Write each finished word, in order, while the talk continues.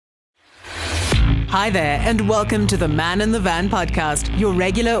Hi there, and welcome to the Man in the Van podcast, your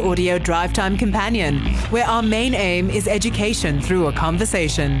regular audio drive time companion, where our main aim is education through a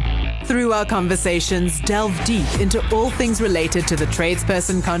conversation. Through our conversations, delve deep into all things related to the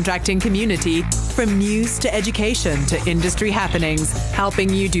tradesperson contracting community, from news to education to industry happenings, helping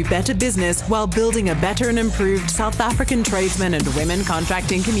you do better business while building a better and improved South African tradesmen and women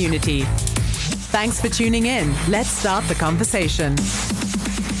contracting community. Thanks for tuning in. Let's start the conversation.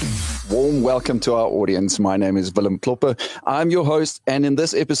 Warm welcome to our audience. My name is Willem Klopper. I'm your host, and in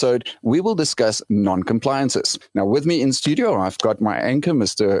this episode, we will discuss non-compliances. Now, with me in studio, I've got my anchor,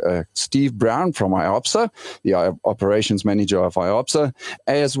 Mr. Steve Brown from IOPSA, the operations manager of IOPSA,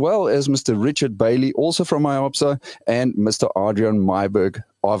 as well as Mr. Richard Bailey, also from IOPSA, and Mr. Adrian Myberg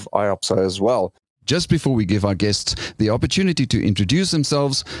of IOPSA as well. Just before we give our guests the opportunity to introduce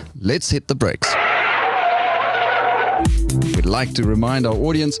themselves, let's hit the brakes. We'd like to remind our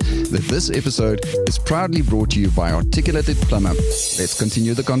audience that this episode is proudly brought to you by Articulated Plumber. Let's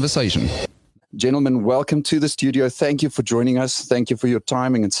continue the conversation. Gentlemen, welcome to the studio. Thank you for joining us. Thank you for your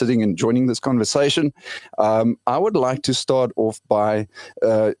timing and sitting and joining this conversation. I would like to start off by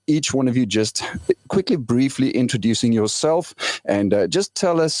each one of you just quickly, briefly introducing yourself and just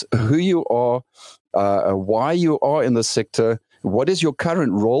tell us who you are, why you are in the sector, what is your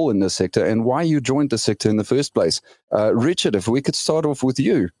current role in the sector, and why you joined the sector in the first place. Richard, if we could start off with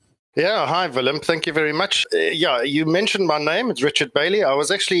you. Yeah, hi, Willem. Thank you very much. You mentioned my name. It's Richard Bailey. I was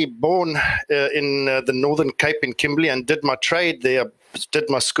actually born in the Northern Cape in Kimberley and did my trade there, did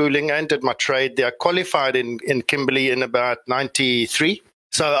my schooling and did my trade there. I qualified in Kimberley in about 93.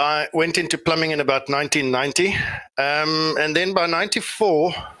 So I went into plumbing in about 1990. And then by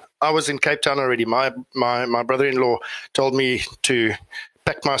 94, I was in Cape Town already. My brother-in-law told me to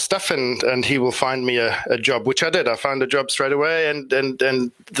pack my stuff and he will find me a job, which I did. I found a job straight away, and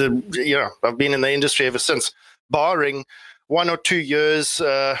I've been in the industry ever since, barring 1 or 2 years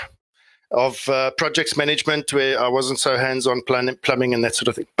of projects management where I wasn't so hands-on plumbing and that sort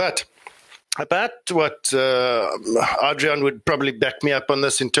of thing. But about what Adrian would probably back me up on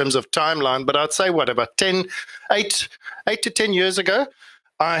this in terms of timeline, but I'd say about 8 to 10 years ago,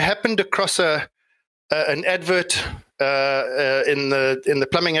 I happened across an advert in the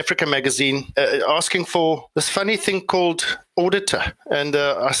Plumbing Africa magazine asking for this funny thing called auditor. And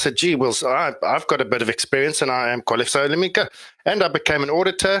I said, gee, Wills, I've got a bit of experience and I am qualified, so let me go. And I became an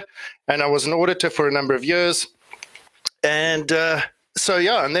auditor, and I was an auditor for a number of years. And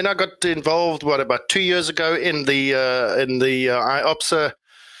and then I got involved, about 2 years ago in the IOPSA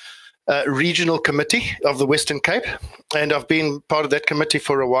regional committee of the Western Cape, and I've been part of that committee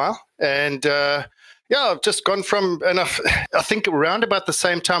for a while. And I've just gone from, and I think around about the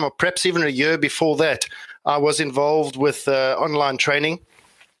same time, or perhaps even a year before that, I was involved with online training.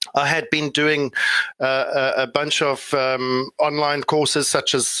 I had been doing a bunch of online courses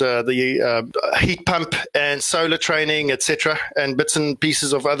such as the heat pump and solar training, etc., and bits and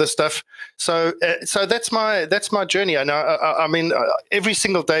pieces of other stuff. So that's my journey. And I mean, every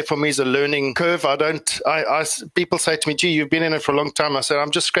single day for me is a learning curve. People say to me, "Gee, you've been in it for a long time." I said,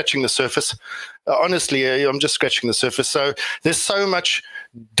 "I'm just scratching the surface." Honestly, I'm just scratching the surface. So there's so much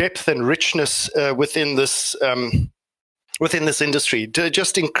depth and richness within this industry,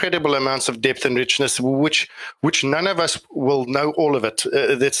 just incredible amounts of depth and richness, which none of us will know all of it.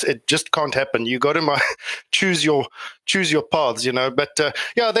 It just can't happen. You got to choose your paths, But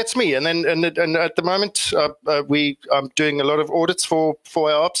that's me. And at the moment, I'm doing a lot of audits for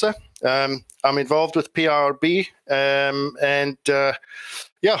IOPSA. I'm involved with PRB, and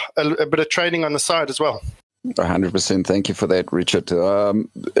a bit of training on the side as well. 100%. Thank you for that, Richard.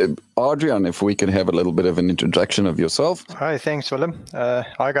 Adrian, if we can have a little bit of an introduction of yourself. Hi, thanks, Willem.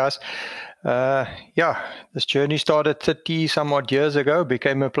 Hi, guys. This journey started 30 some odd years ago,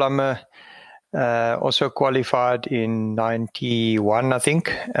 became a plumber, also qualified in 91, I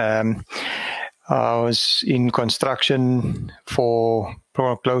think. I was in construction for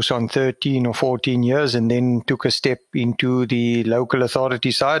close on 13 or 14 years, and then took a step into the local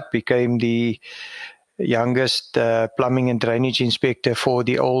authority side, became the youngest plumbing and drainage inspector for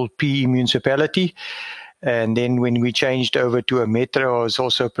the old PE municipality. And then when we changed over to a metro, I was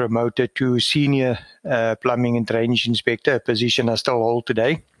also promoted to senior plumbing and drainage inspector, a position I still hold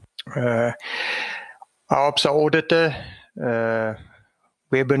today. IOPSA auditor,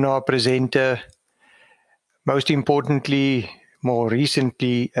 webinar presenter, most importantly, more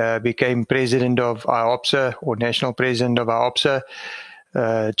recently became president of IOPSA, or national president of IOPSA,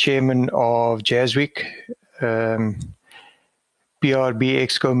 chairman of JASWIC, PRB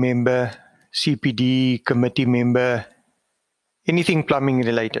Exco member, CPD committee member, anything plumbing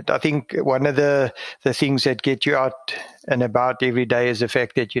related. I think one of the things that get you out and about every day is the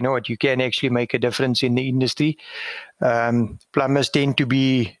fact that, you know what, you can actually make a difference in the industry. Plumbers tend to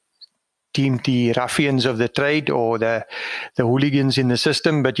be deemed the ruffians of the trade or the hooligans in the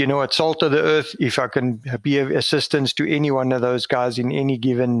system. But you know what, salt of the earth, if I can be of assistance to any one of those guys in any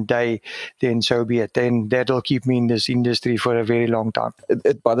given day, then so be it. Then that'll keep me in this industry for a very long time.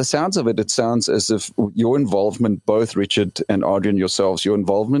 By the sounds of it, it sounds as if your involvement, both Richard and Adrian yourselves, your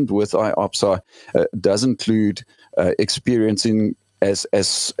involvement with IOPSA does include experiencing as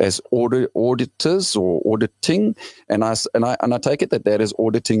auditors or auditing, and I take it that is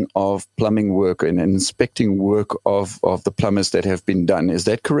auditing of plumbing work and inspecting work of the plumbers that have been done. Is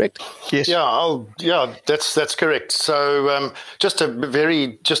that correct? Yes. Yeah, that's correct. So just to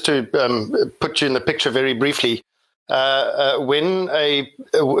put you in the picture very briefly.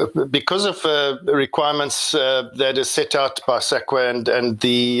 Because of requirements that is set out by SAQA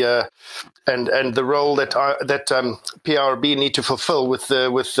and the role that PRB need to fulfill with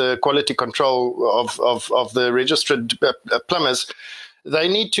the quality control of the registered plumbers, they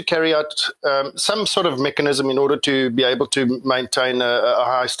need to carry out some sort of mechanism in order to be able to maintain a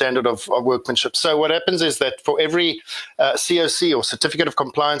high standard of workmanship. So what happens is that for every COC or certificate of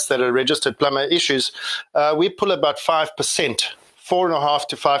compliance that a registered plumber issues, we pull about 5%, 4.5%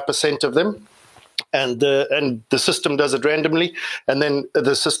 to 5% of them. And the system does it randomly, and then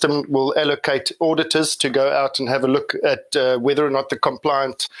the system will allocate auditors to go out and have a look at whether or not the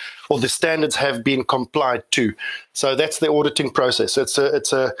compliant or the standards have been complied to. So that's the auditing process. It's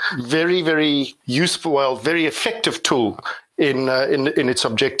a very, very useful, very effective tool in its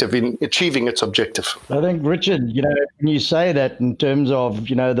objective, in achieving its objective. I think, Richard, when you say that in terms of,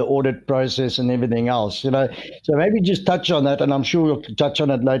 the audit process and everything else, so maybe just touch on that, and I'm sure we'll touch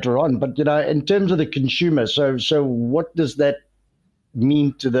on it later on, but, in terms of the consumer, so what does that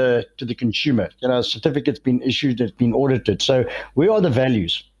mean to the consumer? A certificate's been issued, it's been audited. So where are the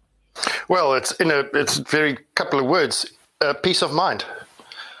values? Well, it's very couple of words, peace of mind.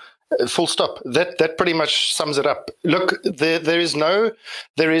 Full stop. That pretty much sums it up. Look, there is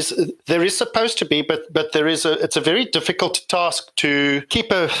supposed to be, but it's a very difficult task to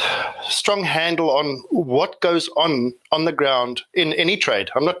keep a strong handle on what goes on the ground in any trade.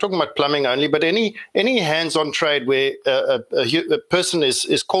 I'm not talking about plumbing only, but any hands-on trade where a person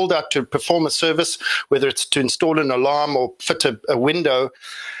is called out to perform a service, whether it's to install an alarm or fit a window.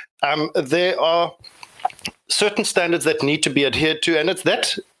 There are certain standards that need to be adhered to, and it's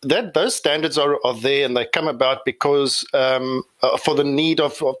that those standards are there, and they come about because for the need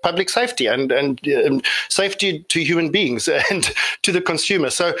of public safety and safety to human beings and to the consumer.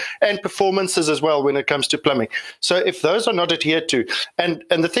 So, and performances as well when it comes to plumbing. So if those are not adhered to, and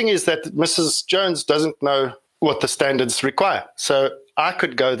the thing is that Mrs. Jones doesn't know what the standards require. So I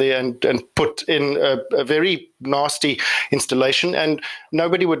could go there and put in a very nasty installation, and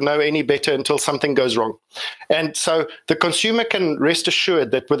nobody would know any better until something goes wrong. And so the consumer can rest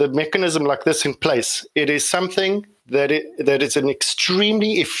assured that with a mechanism like this in place, it is something that is an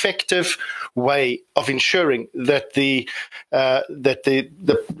extremely effective way of ensuring that the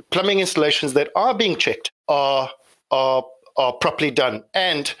plumbing installations that are being checked are properly done,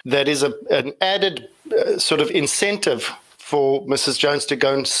 and that is an added sort of incentive for Mrs. Jones to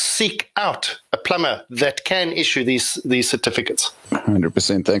go and seek out a plumber that can issue these certificates.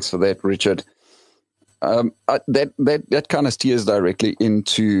 100%. Thanks for that, Richard. That kind of steers directly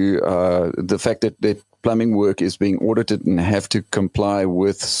into the fact that plumbing work is being audited and have to comply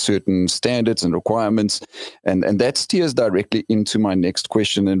with certain standards and requirements. And that steers directly into my next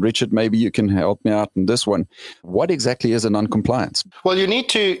question. And Richard, maybe you can help me out in this one. What exactly is a non-compliance? Well, you need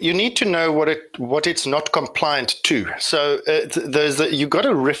to know what it's not compliant to. So you've got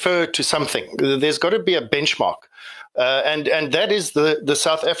to refer to something. There's got to be a benchmark. And that is the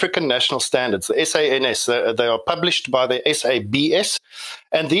South African national standards, the SANS. They are published by the SABS,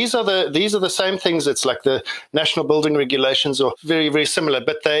 and these are the same things. It's like the national building regulations, or very, very similar.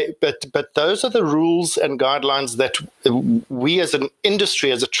 But those are the rules and guidelines that we as an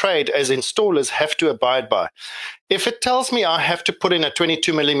industry, as a trade, as installers have to abide by. If it tells me I have to put in a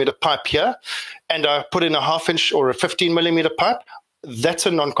 22 millimeter pipe here, and I put in a 1/2 inch or a 15 millimeter pipe, that's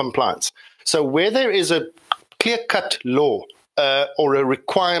a non-compliance. So where there is a clear-cut law or a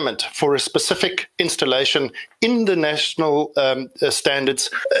requirement for a specific installation in the national standards,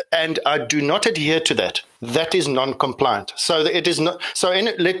 and I do not adhere to that, that is non-compliant. So it is not. So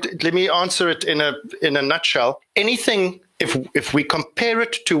let me answer it in a nutshell. Anything, if we compare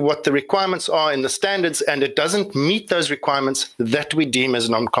it to what the requirements are in the standards and it doesn't meet those requirements, that we deem as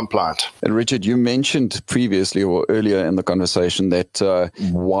non-compliant. And Richard, you mentioned previously or earlier in the conversation that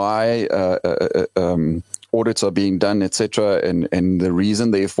why audits are being done, etc., and the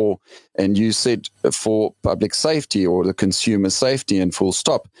reason therefore, and you said for public safety or the consumer safety and full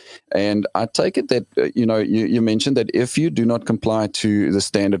stop. And I take it that, you mentioned that if you do not comply to the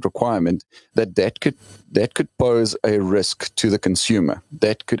standard requirement, that could pose a risk to the consumer.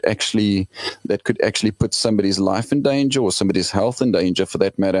 That could actually put somebody's life in danger or somebody's health in danger, for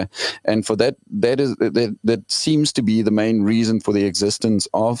that matter. And for that seems to be the main reason for the existence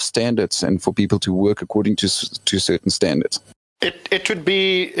of standards and for people to work according to certain standards. It would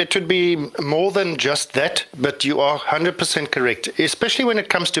be more than just that, but you are 100% correct, especially when it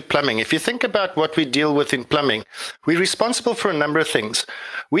comes to plumbing. If you think about what we deal with in plumbing, we're responsible for a number of things.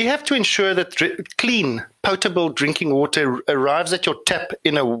 We have to ensure that clean, potable drinking water arrives at your tap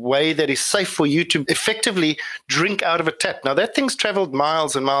in a way that is safe for you to effectively drink out of a tap. Now, that thing's traveled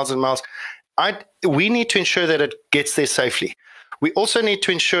miles and miles and miles. We need to ensure that it gets there safely. We also need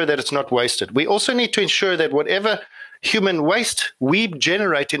to ensure that it's not wasted. We also need to ensure that whatever human waste we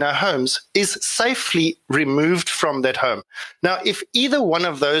generate in our homes is safely removed from that home. Now, if either one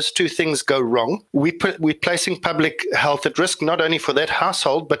of those two things go wrong, we're placing public health at risk, not only for that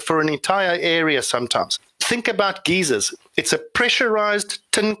household, but for an entire area sometimes. Think about geysers. It's a pressurized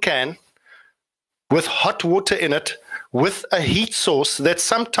tin can with hot water in it, with a heat source that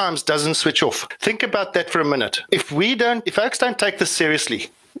sometimes doesn't switch off. Think about that for a minute. If folks don't take this seriously,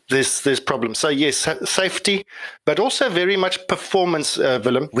 there's problems. So yes, safety, but also very much performance,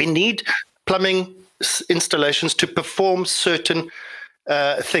 Willem. We need plumbing installations to perform certain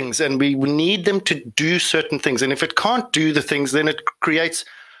things, and we need them to do certain things. And if it can't do the things, then it creates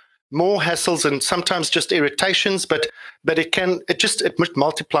more hassles and sometimes just irritations, but it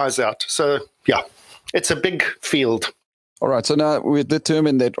multiplies out. So yeah, it's a big field. All right, so now we've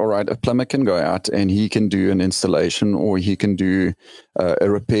determined that, all right, a plumber can go out and he can do an installation, or he can do a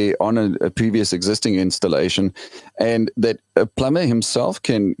repair on a previous existing installation, and that a plumber himself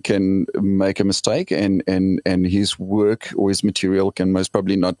can make a mistake and his work or his material can most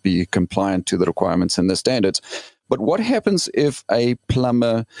probably not be compliant to the requirements and the standards. But what happens if a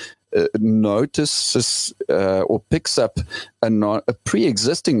plumber notices or picks up a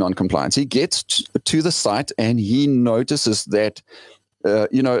pre-existing non-compliance? He gets to the site and he notices that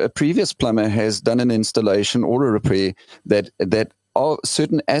a previous plumber has done an installation or a repair that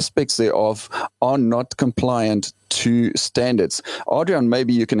certain aspects thereof are not compliant to standards. Adrian,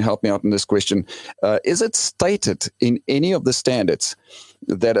 maybe you can help me out in this question. Is it stated in any of the standards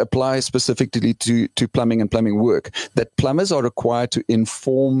that apply specifically to plumbing and plumbing work that plumbers are required to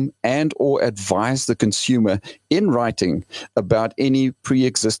inform and or advise the consumer in writing about any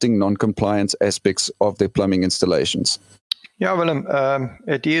pre-existing non-compliance aspects of their plumbing installations? Yeah, well,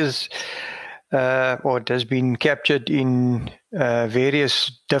 it is, or it has been captured in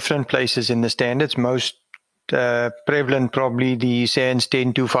various different places in the standards. Most prevalent probably the SANS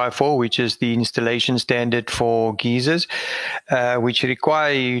 10254, which is the installation standard for geysers, which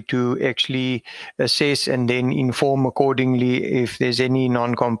require you to actually assess and then inform accordingly if there's any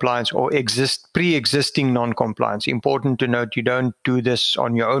non-compliance or pre-existing non-compliance. Important to note, you don't do this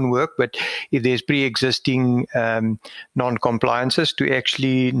on your own work, but if there's pre-existing non-compliances, to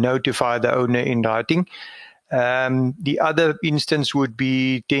actually notify the owner in writing. The other instance would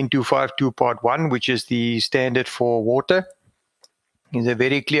be 10252 Part 1, which is the standard for water. It's a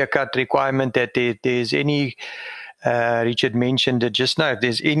very clear-cut requirement that there's any, Richard mentioned it just now, if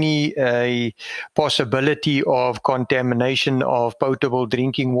there's any possibility of contamination of potable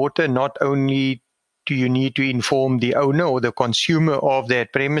drinking water, not only do you need to inform the owner or the consumer of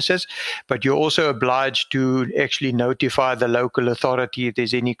that premises, but you're also obliged to actually notify the local authority if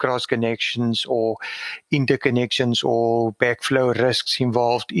there's any cross connections or interconnections or backflow risks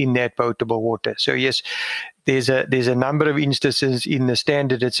involved in that potable water. So yes, there's a number of instances in the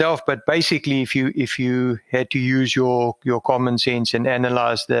standard itself, but basically if you had to use your common sense and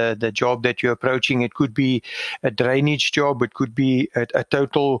analyze the job that you're approaching, it could be a drainage job, it could be a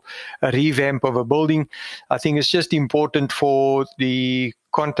total revamp of a building. I think it's just important for the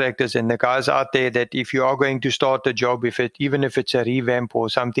contractors and the guys out there that if you are going to start a job, even if it's a revamp or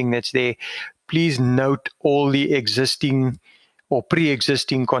something that's there, please note all the existing or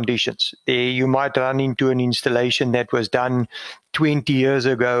pre-existing conditions. You might run into an installation that was done 20 years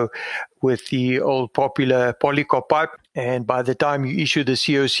ago with the old popular polycop pipe, and by the time you issue the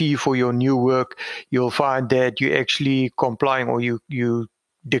COC for your new work, you'll find that you're actually complying, or you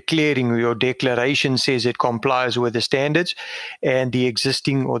declaring, your declaration says it complies with the standards, and the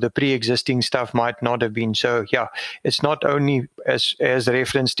existing or the pre-existing stuff might not have been. So yeah, it's not only as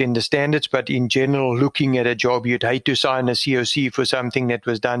referenced in the standards, but in general, looking at a job, you'd hate to sign a COC for something that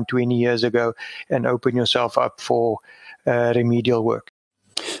was done 20 years ago and open yourself up for remedial work.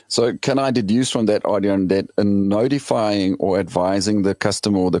 So can I deduce from that, Ardian, that in notifying or advising the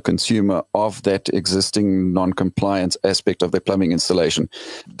customer or the consumer of that existing non-compliance aspect of their plumbing installation,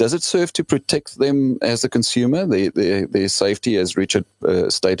 does it serve to protect them as a consumer, their safety, as Richard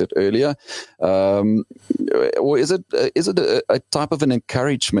stated earlier? Or is it a type of an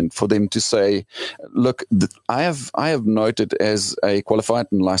encouragement for them to say, look, I have noted as a qualified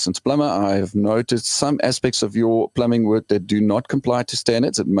and licensed plumber, I have noted some aspects of your plumbing work that do not comply to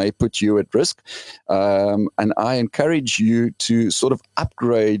standards. It may put you at risk, and I encourage you to sort of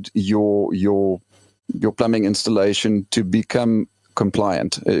upgrade your plumbing installation to become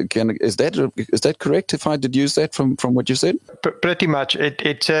compliant. Is that correct? If I deduce that from what you said, pretty much.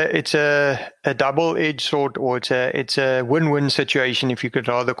 It's a double-edged sword, or it's a win-win situation, if you could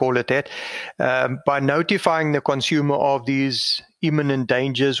rather call it that. By notifying the consumer of these imminent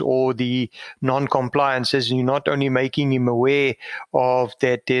dangers or the non-compliances, you're not only making him aware of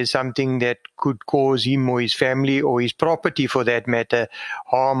that there's something that could cause him or his family or his property, for that matter,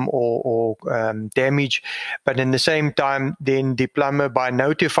 harm or damage, but in the same time, then the plumber, by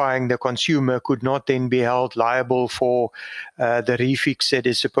notifying the consumer, could not then be held liable for the refix that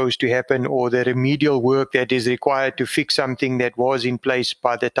is supposed to happen, or the remedial work that is required to fix something that was in place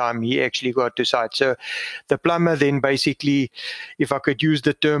by the time he actually got to site. So the plumber then basically, if I could use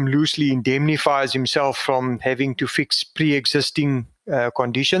the term loosely, indemnifies himself from having to fix pre-existing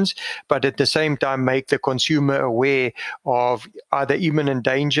conditions, but at the same time make the consumer aware of either imminent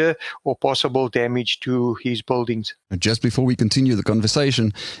danger or possible damage to his buildings. Just before we continue the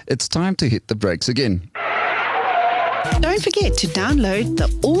conversation, it's time to hit the brakes again. Don't forget to download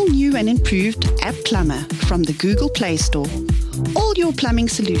the all-new and improved App Plumber from the Google Play Store. All your plumbing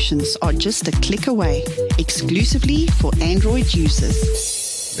solutions are just a click away, exclusively for Android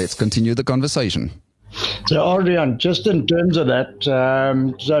users. Let's continue the conversation. So, Adrian, just in terms of that,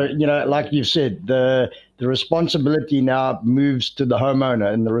 so, like you said, the responsibility now moves to the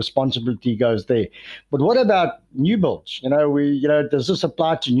homeowner and the responsibility goes there. But what about new builds? Does this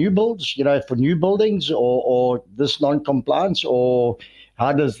apply to new builds, for new buildings or this non-compliance, or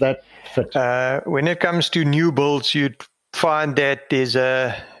how does that fit? When it comes to new builds, you'd find that there's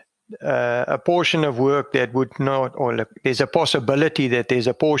a portion of work that would not, or there's a possibility that there's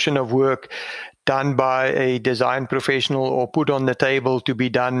a portion of work done by a design professional or put on the table to be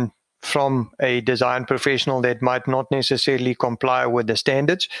done from a design professional that might not necessarily comply with the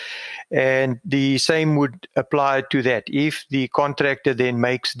standards. And the same would apply to that. If the contractor then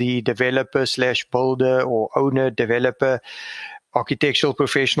makes the developer / builder or owner, developer, architectural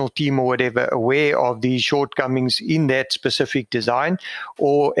professional team or whatever aware of the shortcomings in that specific design,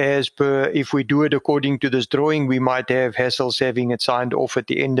 or as per, if we do it according to this drawing, we might have hassles having it signed off at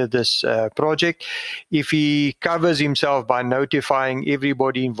the end of this project. If he covers himself by notifying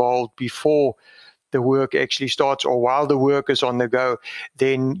everybody involved before the work actually starts or while the work is on the go,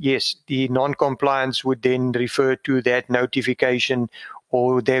 then yes, the non-compliance would then refer to that notification,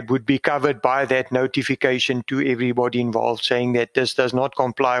 or that would be covered by that notification to everybody involved, saying that this does not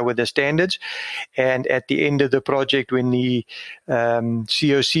comply with the standards. And at the end of the project, when the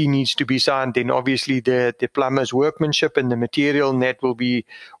COC needs to be signed, then obviously the plumber's workmanship and the material and that will be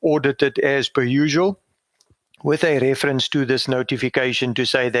audited as per usual, with a reference to this notification to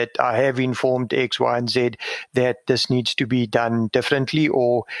say that I have informed X, Y, and Z that this needs to be done differently,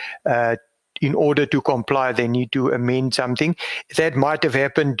 or in order to comply, they need to amend something. That might have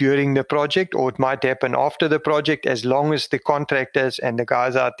happened during the project, or it might happen after the project, as long as the contractors and the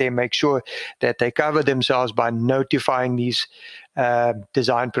guys out there make sure that they cover themselves by notifying these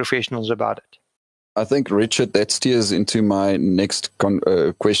design professionals about it. I think, Richard, that steers into my next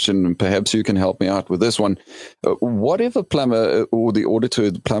question, and perhaps you can help me out with this one. Whatever plumber or the auditor,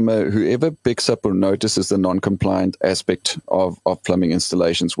 the plumber, whoever picks up or notices the non-compliant aspect of plumbing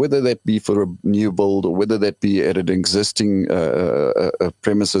installations, whether that be for a new build or whether that be at an existing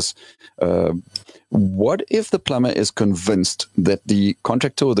premises, what if the plumber is convinced that the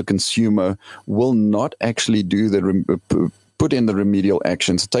contractor or the consumer will not actually do the put in the remedial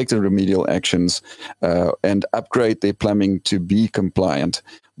actions, take the remedial actions, and upgrade their plumbing to be compliant,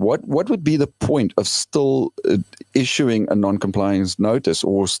 what would be the point of still issuing a non-compliance notice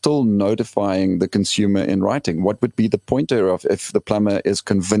or still notifying the consumer in writing? What would be the point thereof if the plumber is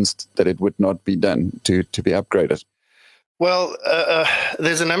convinced that it would not be done to be upgraded? Well,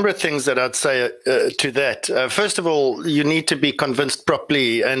 there's a number of things that I'd say to that. First of all, you need to be convinced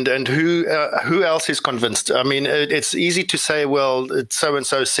properly, and who else is convinced? I mean, it's easy to say, well, so and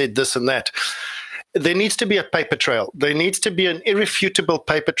so said this and that. There needs to be a paper trail. There needs to be an irrefutable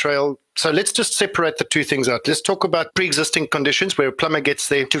paper trail. So let's just separate the two things out. Let's talk about pre-existing conditions where a plumber gets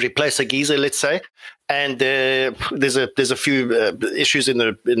there to replace a geyser, let's say, and there's a few issues in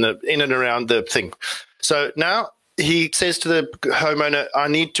and around the thing. So now he says to the homeowner,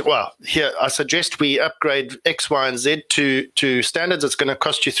 I suggest we upgrade X, Y, and Z to standards. It's going to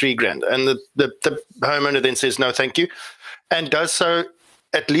cost you $3,000. And the homeowner then says, no, thank you, and does so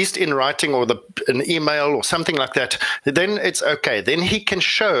at least in writing or an email or something like that. Then it's okay. Then he can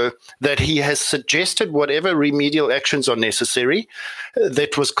show that he has suggested whatever remedial actions are necessary,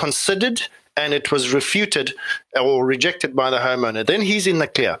 that was considered and it was refuted or rejected by the homeowner. Then he's in the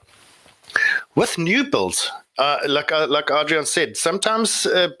clear. With new builds, like Adrian said, sometimes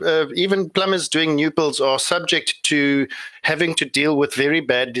even plumbers doing new builds are subject to having to deal with very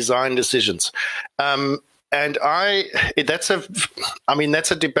bad design decisions. And that's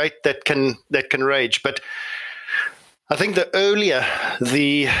a debate that can rage. But I think the earlier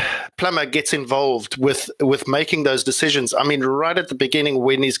the plumber gets involved with making those decisions, I mean, right at the beginning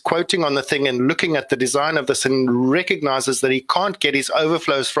when he's quoting on the thing and looking at the design of this and recognizes that he can't get his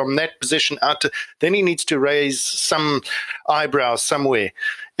overflows from that position out, then he needs to raise some eyebrows somewhere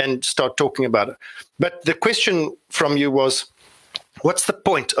and start talking about it. But the question from you was, what's the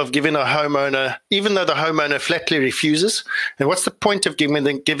point of giving a homeowner, even though the homeowner flatly refuses, and what's the point of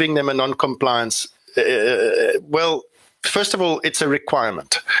giving them a non-compliance? Well, first of all, it's a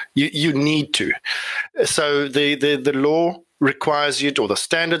requirement. You need to. So the law requires you, or the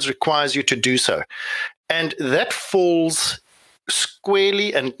standards requires you to do so. And that falls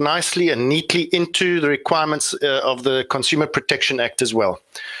squarely and nicely and neatly into the requirements of the Consumer Protection Act as well.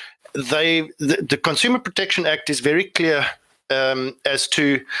 The Consumer Protection Act is very clear as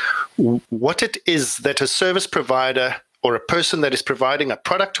to what it is that a service provider or a person that is providing a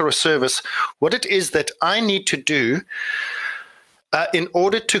product or a service, what it is that I need to do in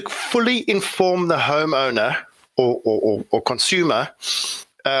order to fully inform the homeowner or consumer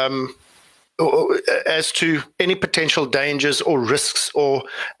as to any potential dangers or risks or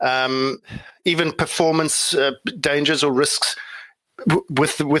even performance dangers or risks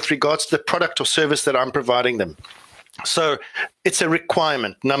with regards to the product or service that I'm providing them. So it's a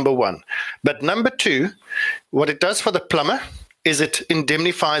requirement, number one. But number two, what it does for the plumber is it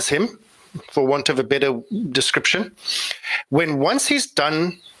indemnifies him, for want of a better description, when once he's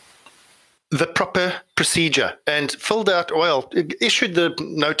done the proper procedure and filled out, issued the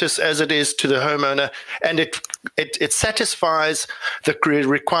notice as it is to the homeowner, and it satisfies the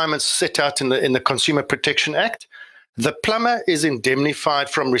requirements set out in the Consumer Protection Act, the plumber is indemnified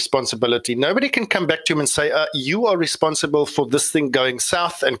from responsibility. Nobody can come back to him and say, you are responsible for this thing going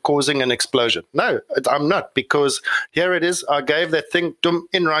south and causing an explosion. No, I'm not, because here it is. I gave that thing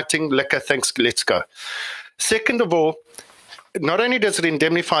in writing. Lekker, thanks, let's go. Second of all, not only does it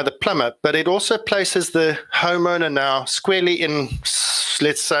indemnify the plumber, but it also places the homeowner now squarely in,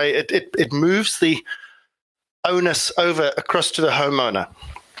 let's say, it moves the onus over across to the homeowner.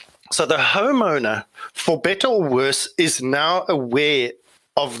 So the homeowner, for better or worse, is now aware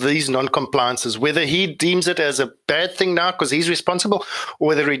of these non-compliances, whether he deems it as a bad thing now because he's responsible, or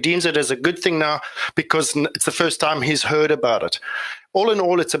whether he deems it as a good thing now because it's the first time he's heard about it. All in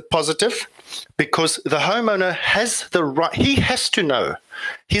all, it's a positive because the homeowner has the right, he has to know.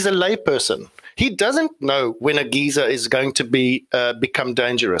 He's a layperson. He doesn't know when a geyser is going to become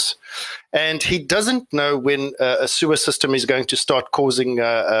dangerous. And he doesn't know when a sewer system is going to start causing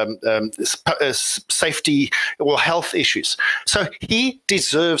safety or health issues. So he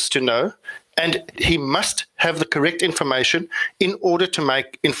deserves to know, and he must have the correct information in order to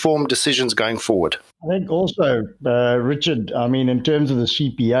make informed decisions going forward. I think also, Richard, I mean, in terms of the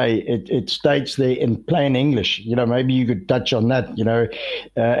CPA, it states there in plain English, maybe you could touch on that,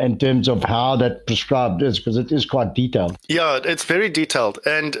 in terms of how that prescribed is, because it is quite detailed. Yeah, it's very detailed.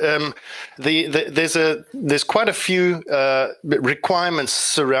 And there's quite a few requirements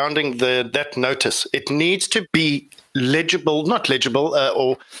surrounding that notice. It needs to be not legible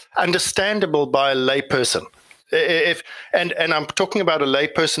or understandable by a layperson. And I'm talking about a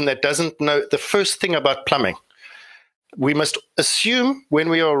layperson that doesn't know the first thing about plumbing. we must assume when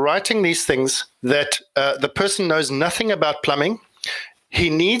we are writing these things that the person knows nothing about plumbing. He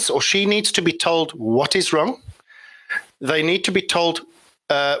needs or she needs to be told what is wrong. They need to be told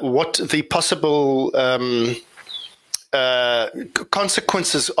what the possible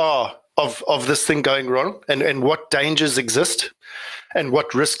consequences are of this thing going wrong, and what dangers exist and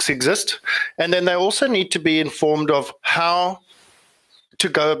what risks exist. And then they also need to be informed of how to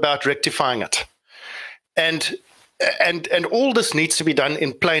go about rectifying it. And all this needs to be done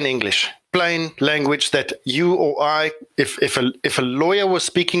in plain English, plain language that you or I, if a lawyer was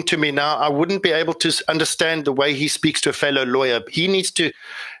speaking to me now, I wouldn't be able to understand the way he speaks to a fellow lawyer. He needs to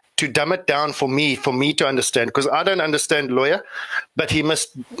dumb it down for me to understand, because I don't understand lawyer, but he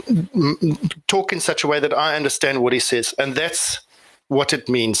must talk in such a way that I understand what he says. And that's what it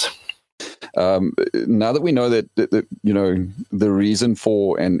means. Now that we know that the reason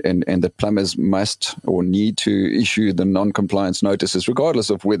for and that plumbers must or need to issue the non-compliance notices,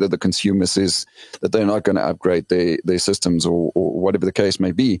 regardless of whether the consumer says that they're not going to upgrade their systems or whatever the case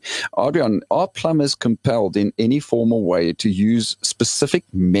may be, Adrian, are plumbers compelled in any formal way to use specific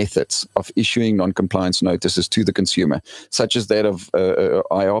methods of issuing non-compliance notices to the consumer, such as that of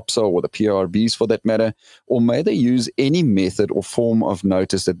IOPSA or the PRBs for that matter, or may they use any method or form of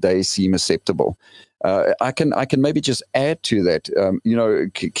notice that they seem acceptable? I can maybe just add to that.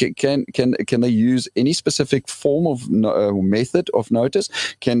 Can they use any specific form of method of notice?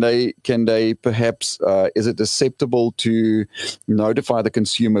 Can they perhaps is it acceptable to notify the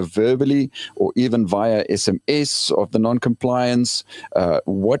consumer verbally or even via SMS of the non-compliance?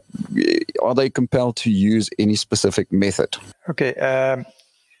 What are they compelled to use any specific method? Okay.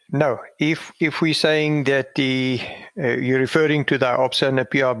 No, if we're saying that you're referring to the IOPSA and the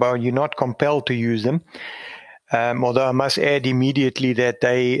PRB, you're not compelled to use them. Although I must add immediately that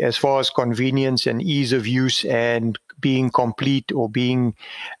they, as far as convenience and ease of use and being complete or being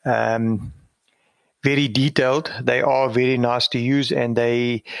very detailed, they are very nice to use. And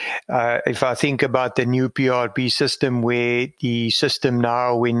they, if I think about the new PRB system, where the system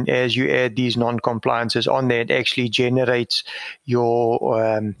now, as you add these non-compliances on there, it actually generates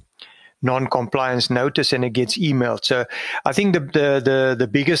your non-compliance notice and it gets emailed. So I think the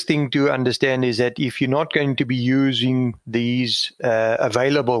biggest thing to understand is that if you're not going to be using these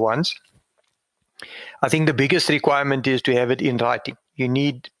available ones, I think the biggest requirement is to have it in writing. You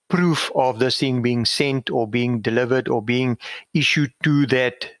need proof of this thing being sent or being delivered or being issued to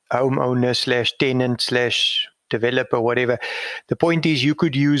that homeowner / tenant / developer, whatever. The point is, you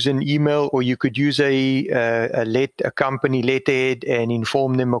could use an email or you could use a company letterhead and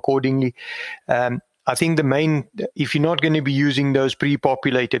inform them accordingly. I think if you're not going to be using those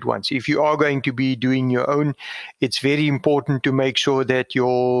pre-populated ones, if you are going to be doing your own, it's very important to make sure that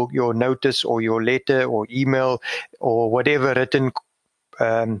your notice or your letter or email or whatever written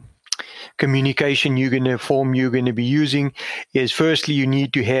communication you're going to be using is, firstly, you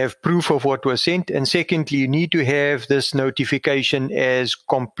need to have proof of what was sent, and secondly, you need to have this notification as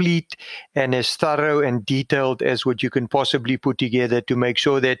complete and as thorough and detailed as what you can possibly put together, to make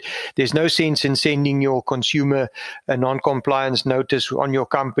sure that there's no sense in sending your consumer a non-compliance notice on your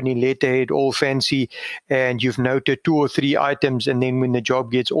company letterhead, all fancy, and you've noted 2 or 3 items, and then when the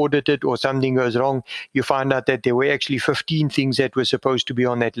job gets audited or something goes wrong, you find out that there were actually 15 things that were supposed to be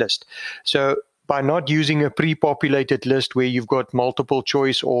on that list. So by not using a pre-populated list where you've got multiple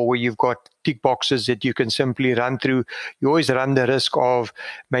choice or where you've got tick boxes that you can simply run through, you always run the risk of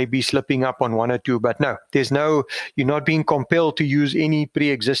maybe slipping up on 1 or 2. But no, you're not being compelled to use any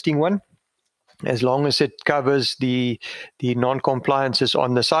pre-existing one, as long as it covers the non-compliances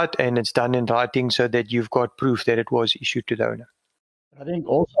on the site and it's done in writing so that you've got proof that it was issued to the owner. I think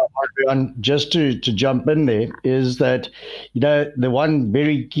also, Adrian, just to jump in there, is that, the one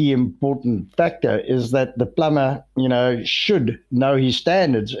very key important factor is that the plumber, should know his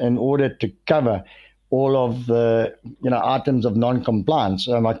standards in order to cover all of the, items of non-compliance.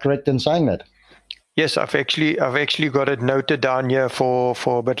 Am I correct in saying that? Yes, I've actually got it noted down here for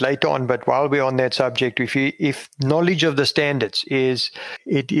a bit later on. But while we're on that subject, if knowledge of the standards is,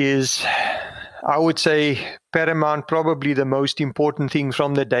 I would say, paramount, probably the most important thing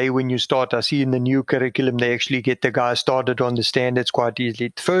from the day when you start. I see in the new curriculum, they actually get the guys started on the standards quite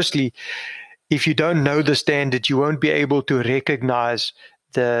easily. Firstly, if you don't know the standards, you won't be able to recognize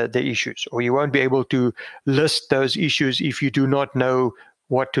the issues, or you won't be able to list those issues if you do not know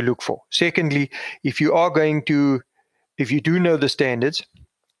what to look for. Secondly, if you do know the standards,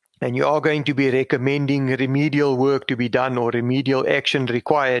 and you are going to be recommending remedial work to be done or remedial action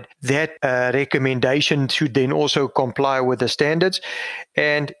required, that recommendation should then also comply with the standards.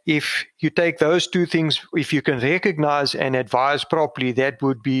 And if you take those two things, if you can recognize and advise properly, that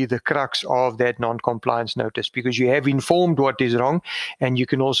would be the crux of that non-compliance notice, because you have informed what is wrong and you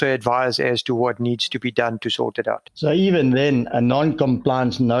can also advise as to what needs to be done to sort it out. So even then, a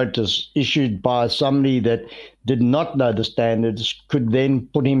non-compliance notice issued by somebody that did not know the standards could then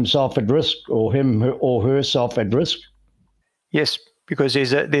put himself at risk, or him or herself at risk? Yes, because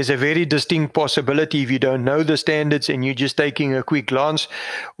there's a very distinct possibility if you don't know the standards and you're just taking a quick glance,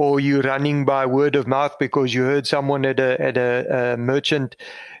 or you're running by word of mouth because you heard someone at a merchant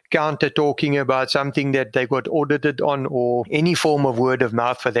counter talking about something that they got audited on, or any form of word of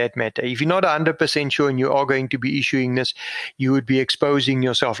mouth for that matter. If you're not 100% sure and you are going to be issuing this, you would be exposing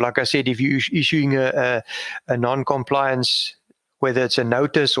yourself. Like I said, if you're issuing a non-compliance, whether it's a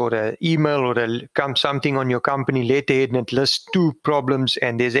notice or an email or something on your company letterhead, and it lists 2 problems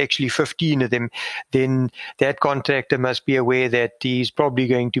and there's actually 15 of them, then that contractor must be aware that he's probably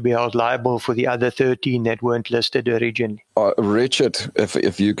going to be held liable for the other 13 that weren't listed originally. Richard,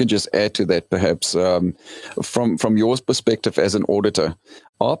 if you could just add to that, perhaps, from your perspective as an auditor,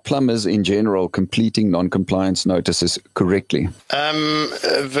 are plumbers in general completing non-compliance notices correctly?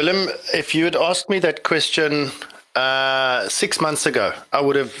 Willem, if you had asked me that question 6 months ago, I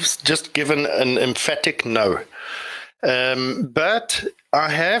would have just given an emphatic no. But I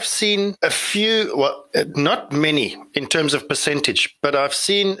have seen a few, well, not many in terms of percentage, but I've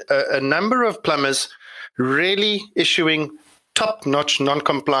seen a number of plumbers really issuing top-notch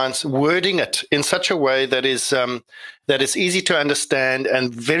non-compliance, wording it in such a way that is easy to understand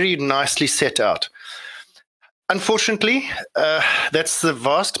and very nicely set out. Unfortunately, that's the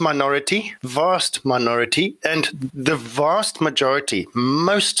vast minority, and the vast majority,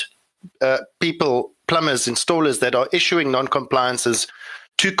 most people, plumbers, installers that are issuing non-compliances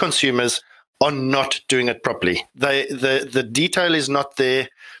to consumers are not doing it properly. The detail is not there.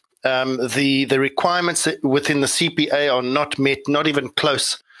 The requirements within the CPA are not met, not even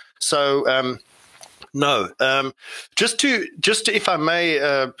close. So, no. Just to, if I may,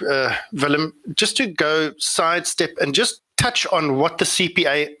 Willem, just to go sidestep and just touch on what the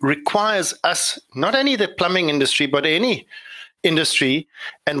CPA requires us, not only the plumbing industry, but any industry,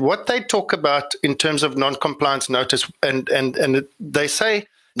 and what they talk about in terms of non-compliance notice. And they say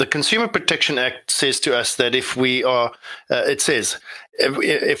the Consumer Protection Act says to us that if we are,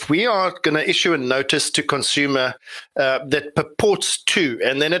 if we are going to issue a notice to consumer that purports to,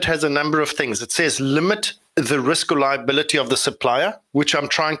 and then it has a number of things. It says limit the risk or liability of the supplier, which I'm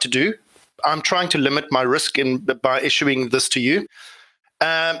trying to do. I'm trying to limit my risk by issuing this to you.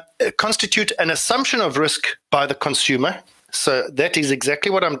 Constitute an assumption of risk by the consumer. So that is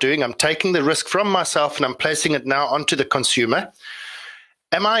exactly what I'm doing. I'm taking the risk from myself and I'm placing it now onto the consumer.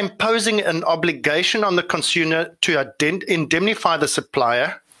 Am I imposing an obligation on the consumer to indemnify the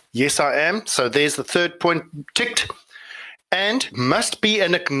supplier? Yes, I am. So there's the third point ticked. And must be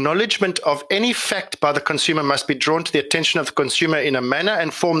an acknowledgement of any fact by the consumer must be drawn to the attention of the consumer in a manner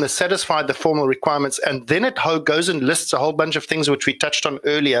and form that satisfy the formal requirements. And then it goes and lists a whole bunch of things which we touched on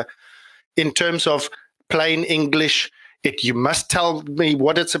earlier in terms of plain English. You must tell me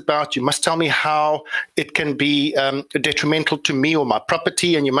what it's about. You must tell me how it can be detrimental to me or my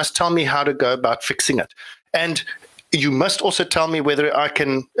property, and you must tell me how to go about fixing it. And you must also tell me whether I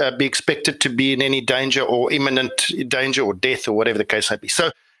can be expected to be in any danger or imminent danger or death or whatever the case may be. So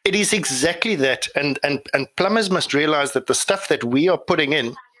it is exactly that. And plumbers must realize that the stuff that we are putting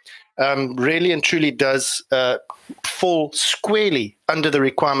in really and truly does fall squarely under the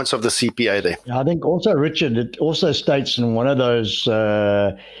requirements of the CPA there. I think also, Richard, it also states in one of those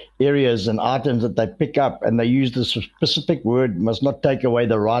areas and items that they pick up, and they use the specific word, must not take away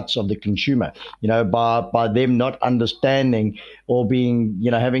the rights of the consumer, by them not understanding or being,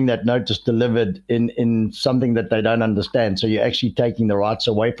 having that notice delivered in something that they don't understand. So you're actually taking the rights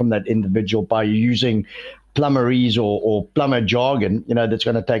away from that individual by using plumberies or plumber jargon, that's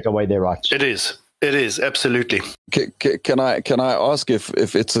going to take away their rights. It is, absolutely. Can I ask if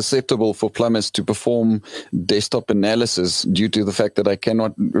it's acceptable for plumbers to perform desktop analysis due to the fact that I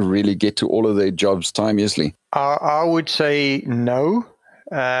cannot really get to all of their jobs timeously? I would say no.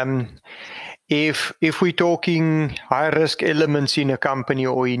 If we're talking high-risk elements in a company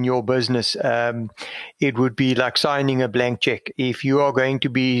or in your business, it would be like signing a blank check. If you are going to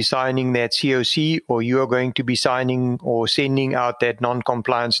be signing that COC or you are going to be signing or sending out that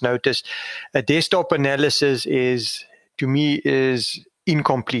non-compliance notice, a desktop analysis is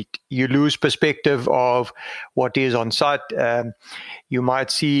incomplete. You lose perspective of what is on site. You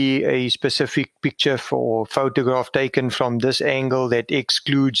might see a specific picture or photograph taken from this angle that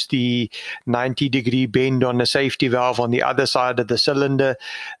excludes the 90-degree bend on the safety valve on the other side of the cylinder.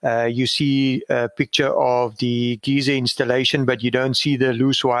 You see a picture of the geyser installation, but you don't see the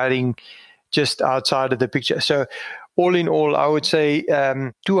loose wiring just outside of the picture. So all in all, I would say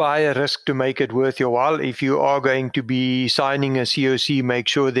too high a risk to make it worth your while. If you are going to be signing a COC, make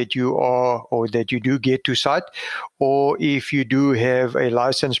sure that you are, or that you do get to site. Or if you do have a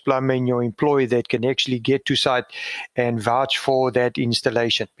licensed plumber in your employee that can actually get to site and vouch for that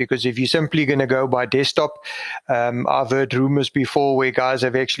installation. Because if you're simply going to go by desktop, I've heard rumors before where guys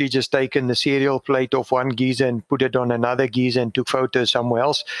have actually just taken the serial plate off one geyser and put it on another geyser and took photos somewhere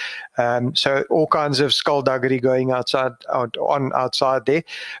else. So all kinds of skullduggery going outside there.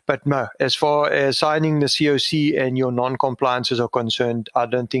 But no, as far as signing the COC and your non-compliances are concerned, I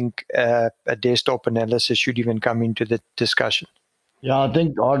don't think a desktop analysis should even come into the discussion. Yeah, I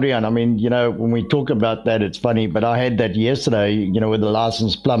think, Adrian, I mean, when we talk about that, it's funny, but I had that yesterday, with a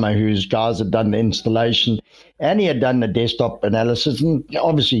licensed plumber whose guys had done the installation and he had done the desktop analysis, and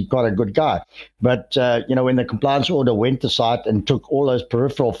obviously quite a good guy. But, when the compliance order went to site and took all those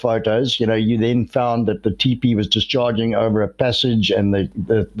peripheral photos, you then found that the TP was discharging over a passage and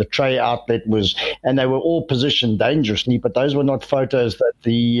the tray outlet and they were all positioned dangerously, but those were not photos that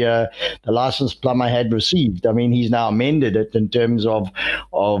the licensed plumber had received. I mean, he's now amended it in terms of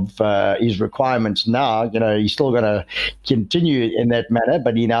his requirements now. He's still going to continue in that manner,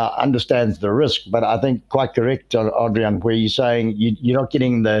 but he now understands the risk. But I think quite correct, Adrian, where you're saying you're not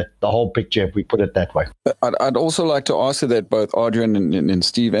getting the whole picture, if we put it that way. I'd also like to ask you that both Adrian and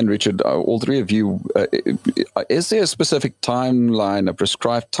Steve and Richard, all three of you, is there a specific timeline, a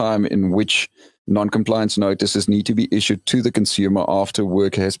prescribed time in which non-compliance notices need to be issued to the consumer after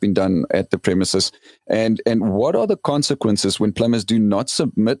work has been done at the premises? And what are the consequences when plumbers do not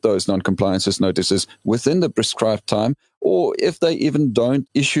submit those non-compliance notices within the prescribed time, or if they even don't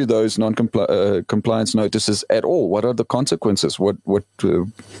issue those non-compliance notices at all? What are the consequences? What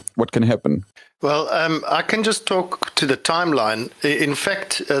can happen? Well, I can just talk to the timeline. In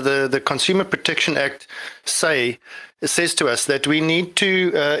fact, the Consumer Protection Act says to us that we need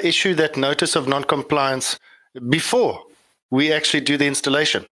to issue that notice of non-compliance before we actually do the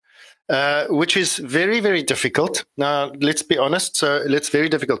installation, which is very, very difficult. Now, let's be honest, so it's very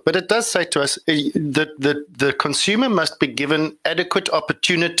difficult. But it does say to us that the consumer must be given adequate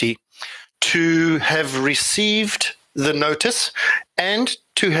opportunity to have received the notice and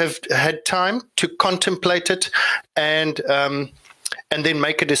to have had time to contemplate it and then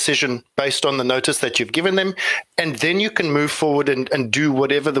make a decision based on the notice that you've given them. And then you can move forward and do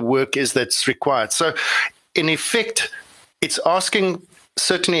whatever the work is that's required. So in effect, it's asking,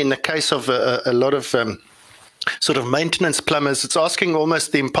 certainly in the case of a lot of sort of maintenance plumbers, it's asking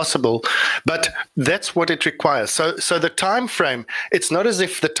almost the impossible, but that's what it requires. So the time frame, it's not as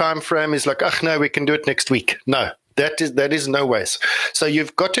if the time frame is like, no, we can do it next week. No. That is no ways. So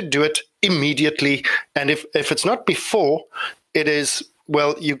you've got to do it immediately. And if it's not before, it is,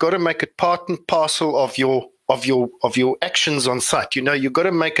 well, you've got to make it part and parcel of your actions on site. You've got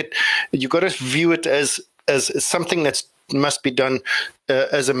to make it, you've got to view it as something that must be done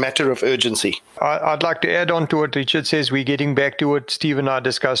as a matter of urgency. I'd like to add on to what Richard says. We're getting back to what Steve and I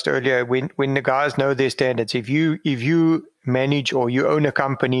discussed earlier. When the guys know their standards, if you manage or you own a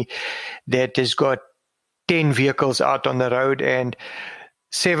company that has got 10 vehicles out on the road and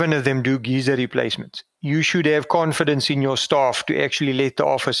 7 of them do geyser replacements, you should have confidence in your staff to actually let the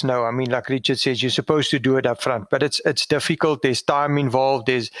office know. I mean, like Richard says, you're supposed to do it up front, but it's difficult. There's time involved.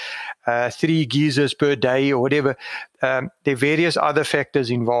 There's 3 geysers per day or whatever. There are various other factors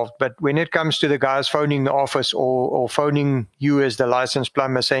involved. But when it comes to the guys phoning the office or phoning you as the licensed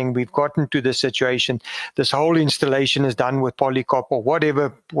plumber saying, we've gotten to this situation, this whole installation is done with Polycop or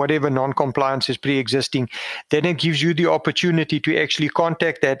whatever non-compliance is pre-existing, then it gives you the opportunity to actually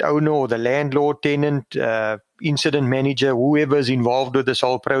contact that owner or the landlord, tenant, incident manager, whoever is involved with this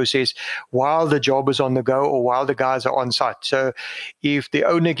whole process while the job is on the go or while the guys are on site. So if the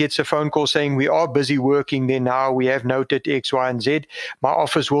owner gets a phone call saying we are busy working there now, we have noted X, Y, and Z, my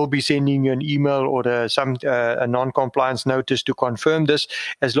office will be sending you an email or a non-compliance notice to confirm this.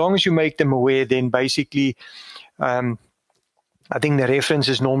 As long as you make them aware, then basically I think the reference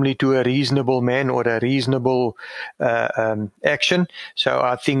is normally to a reasonable man or a reasonable action. So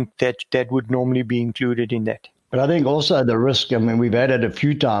I think that would normally be included in that. But I think also the risk, I mean, we've had it a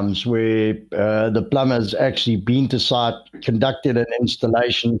few times where the plumber's actually been to site, conducted an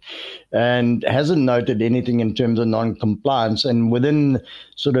installation, and hasn't noted anything in terms of non-compliance. And within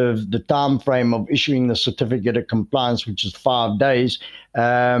sort of the time frame of issuing the certificate of compliance, which is 5 days,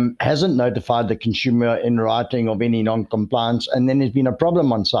 hasn't notified the consumer in writing of any non-compliance, and then there's been a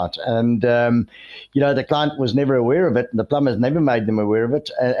problem on site. And, the client was never aware of it, and the plumber's never made them aware of it,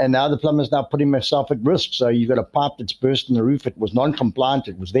 and now the plumber's now putting himself at risk. So you've got a pipe that's burst in the roof. It was non-compliant.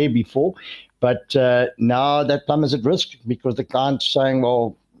 It was there before, but now that plumber's at risk because the client's saying,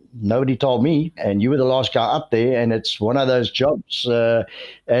 well, nobody told me, and you were the last guy up there, and it's one of those jobs,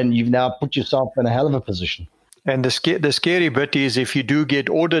 and you've now put yourself in a hell of a position. And the scary bit is if you do get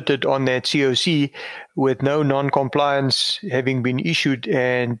audited on that COC with no non-compliance having been issued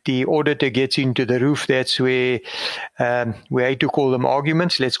and the auditor gets into the roof, that's where we hate to call them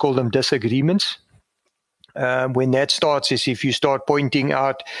arguments, let's call them disagreements. When that starts is if you start pointing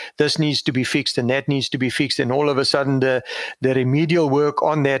out this needs to be fixed and that needs to be fixed, and all of a sudden the remedial work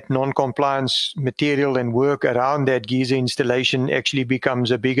on that non-compliance material and work around that geyser installation actually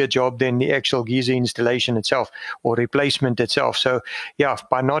becomes a bigger job than the actual geyser installation itself or replacement itself. So yeah,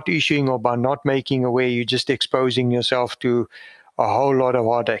 by not issuing or by not making aware, you're just exposing yourself to a whole lot of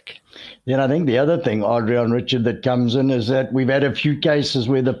heartache. Then I think the other thing, Audrey and Richard, that comes in is that we've had a few cases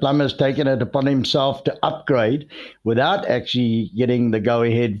where the plumber's taken it upon himself to upgrade without actually getting the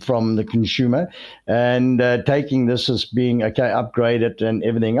go-ahead from the consumer and taking this as being, okay, upgrade it and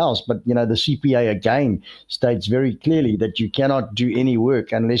everything else. But, the CPA again states very clearly that you cannot do any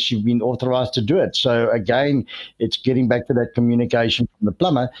work unless you've been authorized to do it. So again, it's getting back to that communication from the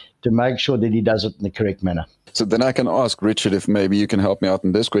plumber to make sure that he does it in the correct manner. So then I can ask Richard if maybe you can help me out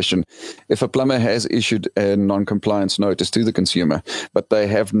in this question. If a plumber has issued a non-compliance notice to the consumer, but they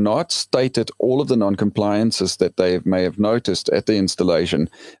have not stated all of the non-compliances that they may have noticed at the installation,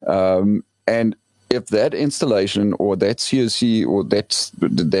 and if that installation or that COC or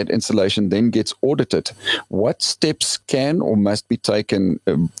that installation then gets audited, what steps can or must be taken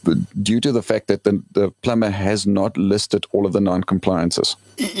due to the fact that the plumber has not listed all of the non-compliances?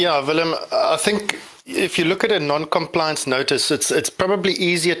 Yeah, Willem, I think if you look at a non-compliance notice, it's probably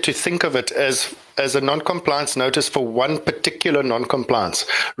easier to think of it as a non-compliance notice for one particular non-compliance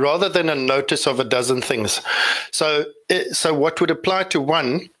rather than a notice of a dozen things. So what would apply to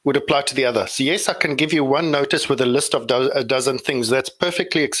one would apply to the other. So yes, I can give you one notice with a list of a dozen things. That's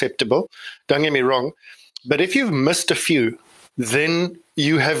perfectly acceptable. Don't get me wrong. But if you've missed a few, then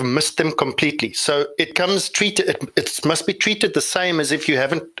you have missed them completely. So it must be treated the same as if you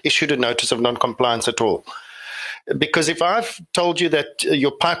haven't issued a notice of non-compliance at all. Because if I've told you that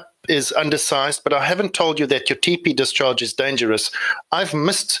your pipe is undersized, but I haven't told you that your TP discharge is dangerous, I've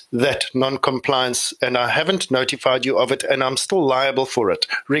missed that non-compliance and I haven't notified you of it, and I'm still liable for it,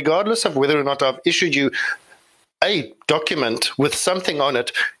 regardless of whether or not I've issued you a document with something on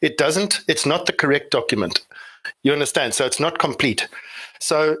it. It's not the correct document. You understand? So it's not complete.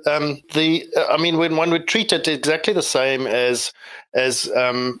 So when one would treat it exactly the same as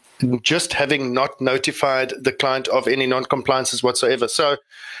just having not notified the client of any non-compliances whatsoever. So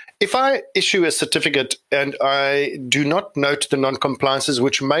if I issue a certificate and I do not note the non-compliances,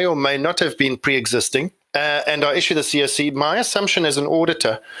 which may or may not have been pre-existing, and I issue the COC, my assumption as an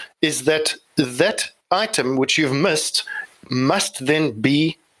auditor is that that item which you've missed must then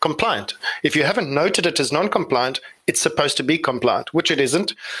be compliant. If you haven't noted it as non-compliant, it's supposed to be compliant, which it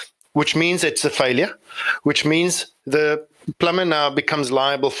isn't, which means it's a failure, which means the plumber now becomes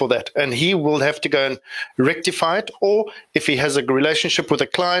liable for that, and he will have to go and rectify it, or if he has a relationship with a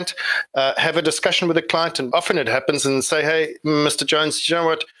client, have a discussion with the client, and often it happens, and say, hey, Mr. Jones, you know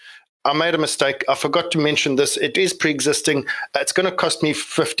what? I made a mistake. I forgot to mention this. It is pre-existing. It's going to cost me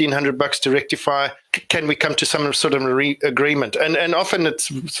 $1,500 to rectify. Can we come to some sort of agreement? And often it's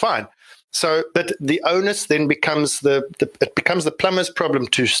fine. So, but the onus then becomes the plumber's problem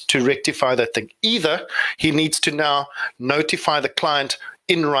to rectify that thing. Either he needs to now notify the client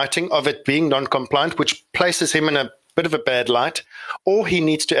in writing of it being non-compliant, which places him in a bit of a bad light, or he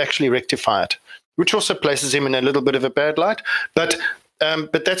needs to actually rectify it, which also places him in a little bit of a bad light. But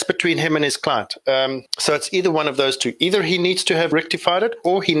that's between him and his client. So it's either one of those two. Either he needs to have rectified it,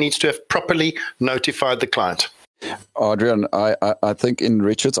 or he needs to have properly notified the client. Adrian, I think in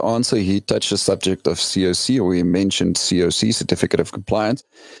Richard's answer, he touched the subject of COC, or he mentioned COC, Certificate of Compliance.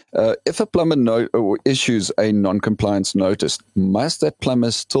 If a plumber issues a non-compliance notice, must that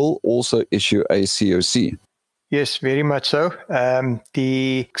plumber still also issue a COC? Yes, very much so.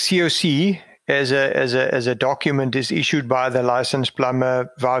 The COC as a document is issued by the licensed plumber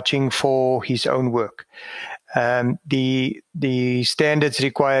vouching for his own work. The standards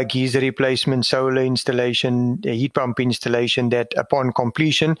require geyser replacement, solar installation, heat pump installation, that upon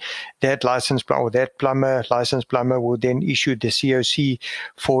completion, that licensed licensed plumber will then issue the COC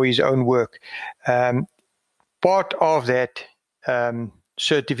for his own work. Part of that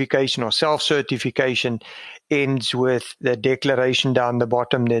certification or self-certification ends with the declaration down the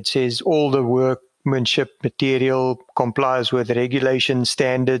bottom that says all the workmanship material complies with regulations,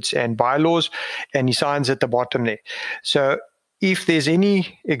 standards, and bylaws, and he signs at the bottom there. So if there's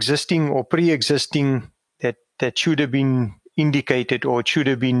any existing or pre-existing that should have been indicated or it should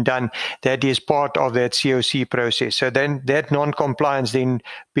have been done, that is part of that COC process. So then that non-compliance then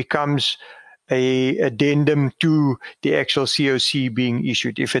becomes a addendum to the actual COC being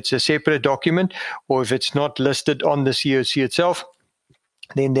issued. If it's a separate document or if it's not listed on the COC itself,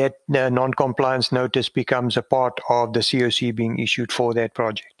 then that non-compliance notice becomes a part of the COC being issued for that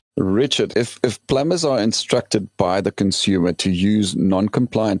project. Richard, if plumbers are instructed by the consumer to use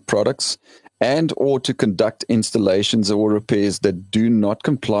non-compliant products and or to conduct installations or repairs that do not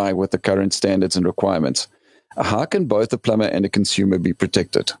comply with the current standards and requirements, how can both the plumber and the consumer be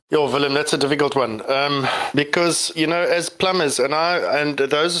protected? Willem, that's a difficult one because, as plumbers, and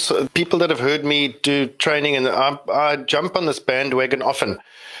those people that have heard me do training, and I jump on this bandwagon often.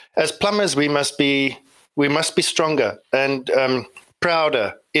 As plumbers, we must be stronger and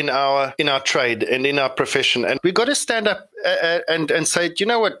prouder in our trade and in our profession, and we've got to stand up and say, do you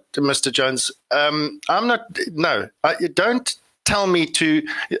know what, Mr. Jones, I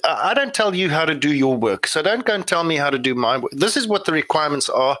don't tell you how to do your work, so don't go and tell me how to do my work. This is what the requirements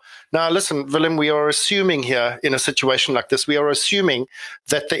are. Now, listen, Willem, we are assuming here in a situation like this, we are assuming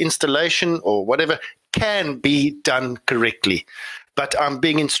that the installation or whatever can be done correctly, but I'm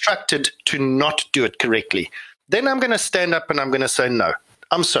being instructed to not do it correctly. Then I'm going to stand up and I'm going to say, no,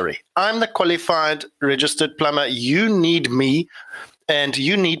 I'm sorry. I'm the qualified registered plumber. You need me and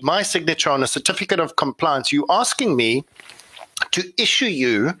you need my signature on a certificate of compliance. You're asking me to issue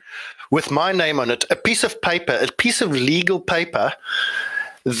you with my name on it, a piece of paper, a piece of legal paper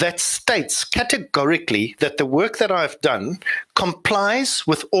that states categorically that the work that I've done complies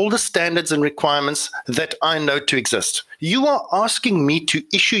with all the standards and requirements that I know to exist. You are asking me to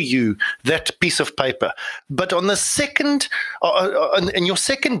issue you that piece of paper. But on the second, in your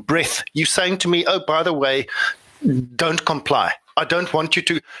second breath, you're saying to me, oh, by the way, don't comply. I don't want you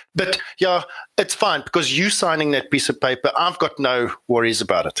to, but yeah, it's fine because you signing that piece of paper, I've got no worries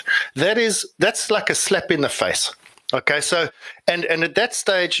about it. That's like a slap in the face. Okay, so and at that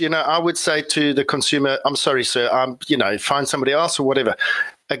stage, I would say to the consumer, I'm sorry, sir, find somebody else or whatever.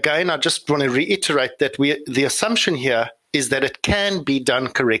 Again, I just want to reiterate that the assumption here is that it can be done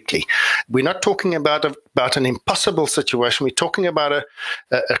correctly. We're not talking about an impossible situation. We're talking about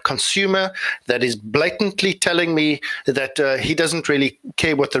a consumer that is blatantly telling me that he doesn't really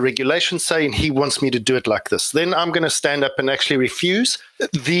care what the regulations say and he wants me to do it like this. Then I'm going to stand up and actually refuse.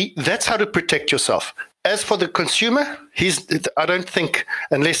 That's how to protect yourself. As for the consumer, I don't think,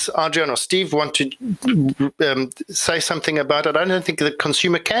 unless Adrian or Steve want to say something about it, I don't think the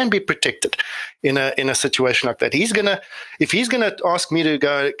consumer can be protected in a situation like that. If he's gonna ask me to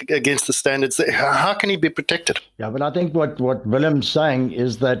go against the standards, how can he be protected? Yeah, but I think what Willem's saying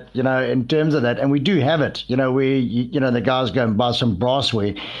is that, in terms of that, and we do have it, the guys go and buy some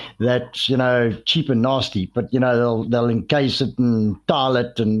brassware that's, cheap and nasty, but, they'll encase it and tile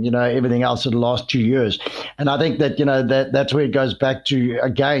it and, everything else that'll last 2 years. And I think that, that's where it goes back to,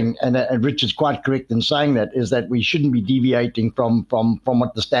 again, and Richard's quite correct in saying that, is that we shouldn't be deviating from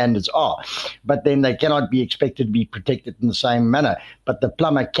what the standards are. But then they cannot be expected to be protected in the same manner. But the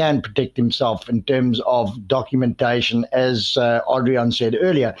plumber can protect himself in terms of documentation, as Adrian said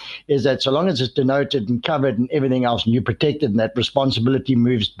earlier, is that so long as it's denoted and covered and everything else, and you're protected and that responsibility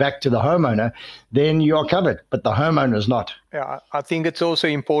moves back to the homeowner, then you are covered, but the homeowner is not. Yeah, I think it's also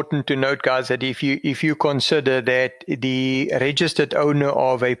important to note, guys, that if you consider that the registered owner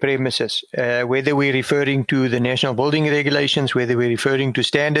of a premises, whether we're referring to the National Building Regulations, whether we're referring to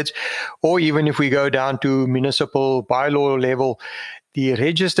standards, or even if we go down to municipal bylaw level, the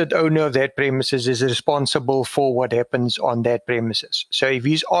registered owner of that premises is responsible for what happens on that premises. So if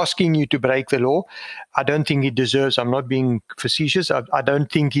he's asking you to break the law, I don't think he deserves, I'm not being facetious, I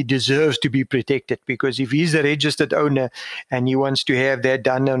don't think he deserves to be protected, because if he's the registered owner and he wants to have that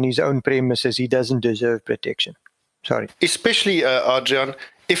done on his own premises, he doesn't deserve protection. Sorry. Especially, Adrian,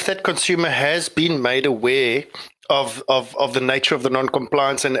 if that consumer has been made aware of the nature of the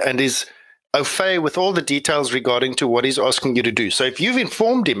non-compliance and is au fait with all the details regarding to what he's asking you to do. So if you've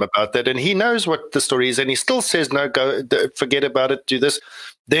informed him about that and he knows what the story is and he still says, no, go, forget about it, do this,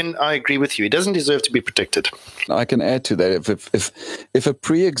 then I agree with you. He doesn't deserve to be protected. I can add to that. If a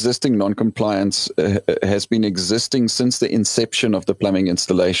pre-existing non-compliance has been existing since the inception of the plumbing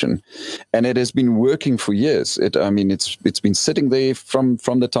installation, and it has been working for years, it's been sitting there from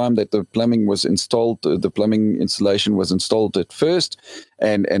the time that the plumbing was installed, the plumbing installation was installed at first,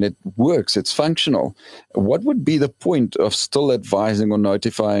 and it works, it's functional. What would be the point of still advising or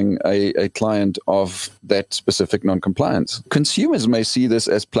notifying a client of that specific non-compliance? Consumers may see this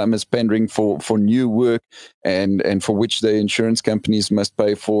as plumbers pandering for new work and for which the insurance companies must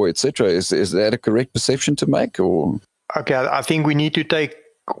pay for, etc. Is that a correct perception to make? Or okay, I think we need to take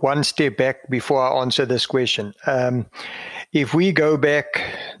one step back before I answer this question. If we go back,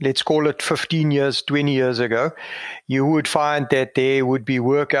 let's call it 15 years, 20 years ago, you would find that there would be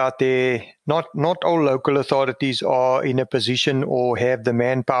work out there. Not all local authorities are in a position or have the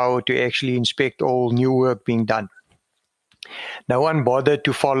manpower to actually inspect all new work being done. No one bothered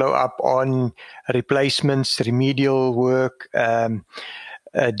to follow up on replacements, remedial work,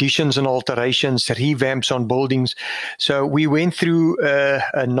 additions and alterations, revamps on buildings. So we went through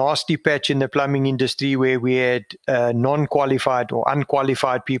a nasty patch in the plumbing industry where we had non-qualified or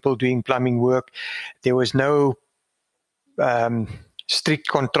unqualified people doing plumbing work. There was no strict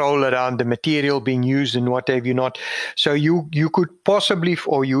control around the material being used and what have you not. So you could possibly,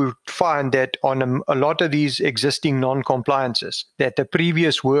 or you would find that on a lot of these existing non-compliances, that the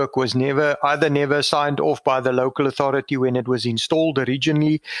previous work was never signed off by the local authority when it was installed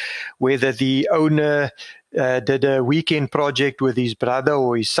originally, whether the owner did a weekend project with his brother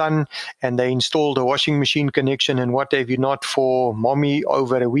or his son, and they installed a washing machine connection and what have you not for mommy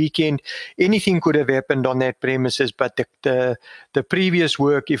over a weekend. Anything could have happened on that premises, but the previous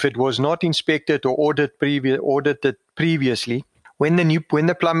work, if it was not inspected or audited previously, when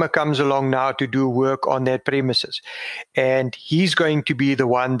the plumber comes along now to do work on that premises, and he's going to be the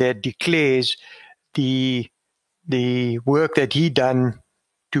one that declares the work that he done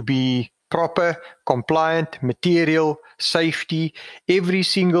to be proper, compliant, material, safety, every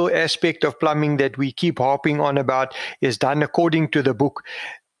single aspect of plumbing that we keep harping on about is done according to the book.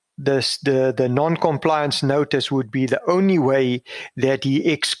 The non-compliance notice would be the only way that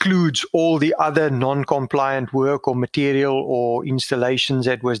he excludes all the other non-compliant work or material or installations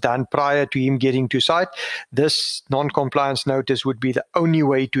that was done prior to him getting to site. This non-compliance notice would be the only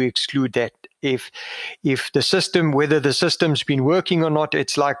way to exclude that. If the system, whether the system's been working or not,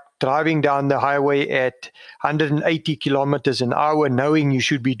 it's like driving down the highway at 180 kilometers an hour, knowing you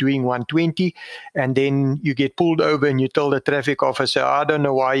should be doing 120, and then you get pulled over and you tell the traffic officer, I don't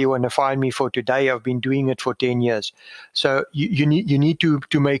know why you want to fine me for today. I've been doing it for 10 years. So you need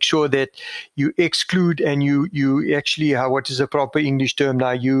to make sure that you exclude and you actually, what is the proper English term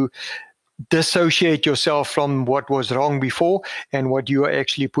now, you dissociate yourself from what was wrong before and what you are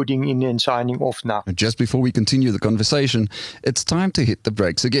actually putting in and signing off now. Just before we continue the conversation, it's time to hit the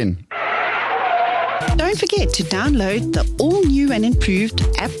brakes again. Don't forget to download the all-new and improved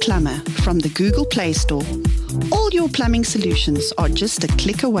App Plumber from the Google Play Store. All your plumbing solutions are just a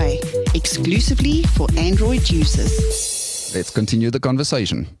click away, exclusively for Android users. Let's continue the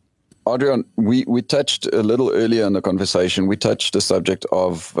conversation. Adrian, we touched a little earlier in the conversation, we touched the subject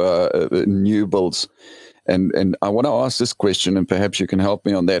of new builds. And I want to ask this question, and perhaps you can help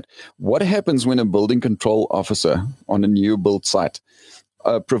me on that. What happens when a building control officer on a new build site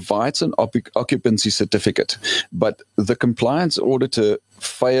provides an occupancy certificate, but the compliance auditor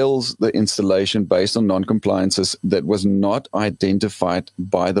fails the installation based on non-compliances that was not identified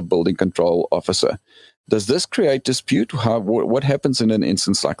by the building control officer? Does this create dispute? What happens in an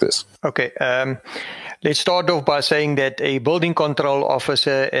instance like this? Okay, let's start off by saying that a building control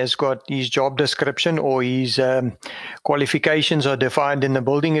officer has got his job description or his qualifications are defined in the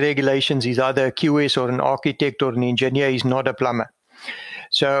building regulations. He's either a QS or an architect or an engineer. He's not a plumber.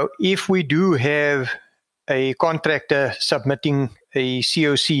 So if we do have a contractor submitting a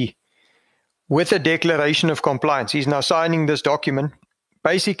COC with a declaration of compliance, he's now signing this document.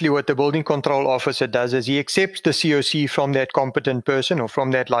 Basically, what the building control officer does is he accepts the COC from that competent person or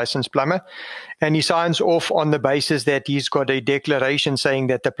from that licensed plumber, and he signs off on the basis that he's got a declaration saying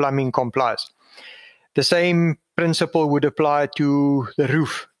that the plumbing complies. The same principle would apply to the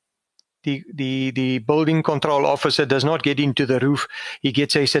roof. The building control officer does not get into the roof. He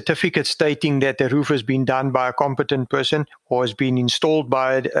gets a certificate stating that the roof has been done by a competent person or has been installed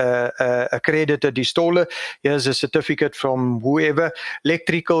by an accredited installer. Here's a certificate from whoever.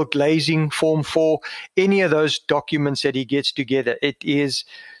 Electrical, glazing, Form 4, any of those documents that he gets together.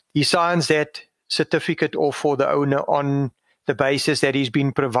 He signs that certificate off for the owner on the basis that he's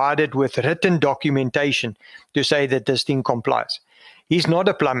been provided with written documentation to say that this thing complies. He's not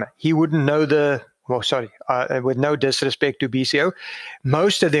a plumber. He wouldn't know with no disrespect to BCO,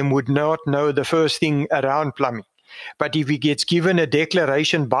 most of them would not know the first thing around plumbing. But if he gets given a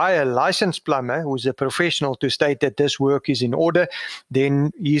declaration by a licensed plumber who's a professional to state that this work is in order,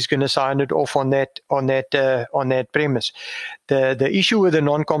 then he's going to sign it off on that premise. The issue with the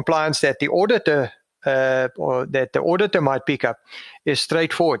non-compliance that the auditor might pick up is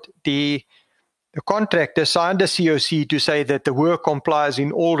straightforward. The contractor signed a COC to say that the work complies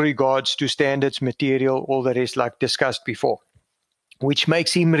in all regards to standards, material, all the rest, like discussed before, which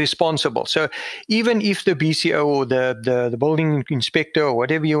makes him responsible. So even if the BCO or the building inspector or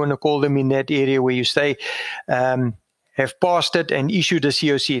whatever you want to call them in that area where you stay have passed it and issued a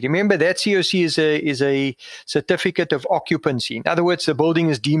COC. Remember, that COC is a certificate of occupancy. In other words, the building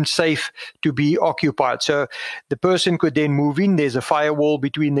is deemed safe to be occupied. So the person could then move in. There's a firewall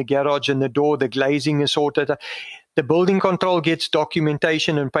between the garage and the door. The glazing is sorted. The building control gets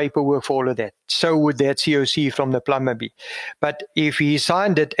documentation and paperwork for all of that. So would that COC from the plumber be. But if he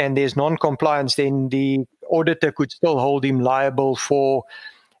signed it and there's non-compliance, then the auditor could still hold him liable for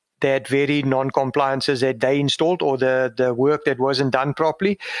that very non-compliances that they installed or the work that wasn't done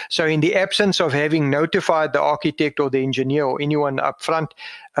properly. So in the absence of having notified the architect or the engineer or anyone up front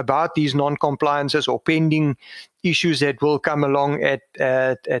about these non-compliances or pending issues that will come along at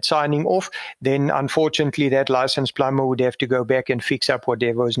signing off, then unfortunately that licensed plumber would have to go back and fix up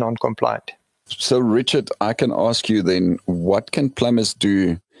whatever is non-compliant. So Richard, I can ask you then, what can plumbers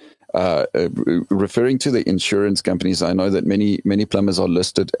do? Referring to the insurance companies, I know that many plumbers are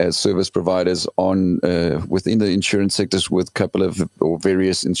listed as service providers on within the insurance sectors with a couple of or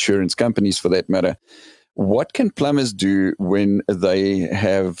various insurance companies for that matter. What can plumbers do when they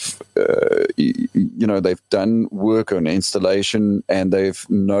have, they've done work on installation and they've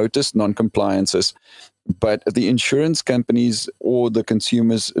noticed non-compliances, but the insurance companies or the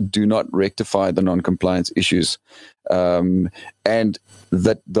consumers do not rectify the non-compliance issues, and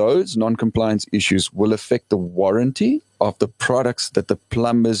that those non-compliance issues will affect the warranty of the products that the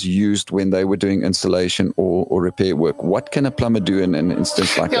plumbers used when they were doing installation or repair work? What can a plumber do in an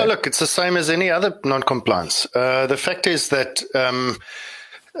instance like that? Yeah, look, it's the same as any other non-compliance. The fact is that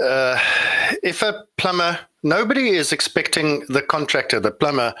if a plumber, nobody is expecting the contractor, the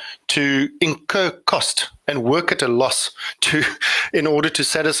plumber, to incur cost and work at a loss in order to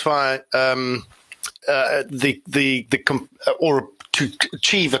satisfy or to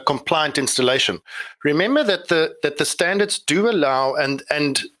achieve a compliant installation. Remember that the standards do allow and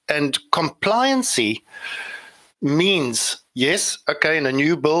compliancy means, yes, okay, in a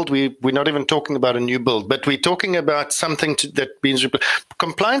new build, we're not even talking about a new build, but we're talking about something that means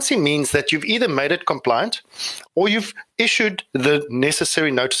compliancy means that you've either made it compliant or you've issued the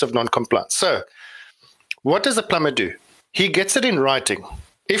necessary notice of non-compliance. So what does the plumber do? He gets it in writing.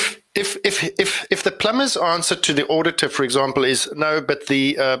 If the plumber's answer to the auditor, for example, is no, but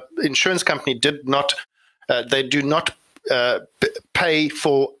the insurance company did not, they do not pay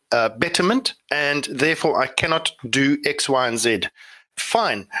for betterment, and therefore I cannot do X, Y, and Z.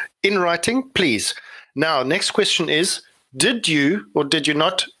 Fine. In writing, please. Now, next question is, did you or did you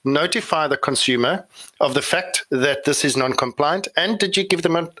not notify the consumer of the fact that this is non-compliant, and did you give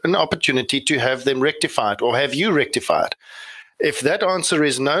them an opportunity to have them rectified, or have you rectified? If that answer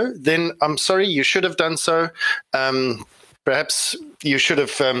is no, then I'm sorry, you should have done so. Perhaps you should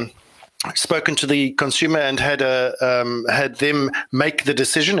have spoken to the consumer and had them make the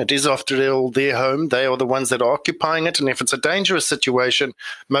decision. It is, after all, their home. They are the ones that are occupying it. And if it's a dangerous situation,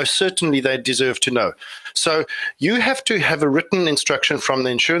 most certainly they deserve to know. So you have to have a written instruction from the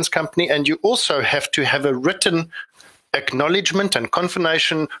insurance company, and you also have to have a written acknowledgement and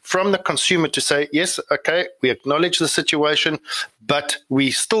confirmation from the consumer to say, yes, okay, we acknowledge the situation, but we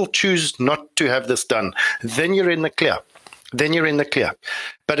still choose not to have this done. Then you're in the clear.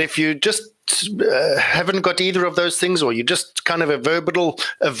 But if you just haven't got either of those things, or you just kind of a verbal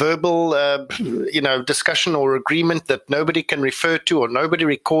discussion or agreement that nobody can refer to or nobody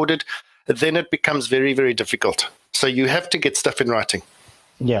recorded, then it becomes very, very difficult. So you have to get stuff in writing.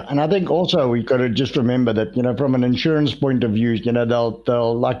 Yeah, and I think also we've got to just remember that, from an insurance point of view,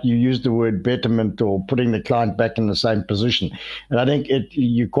 they'll like you use the word betterment or putting the client back in the same position. And I think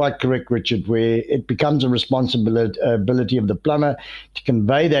you're quite correct, Richard, where it becomes a responsibility of the plumber to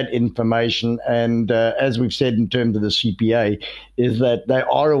convey that information. And as we've said in terms of the CPA, is that they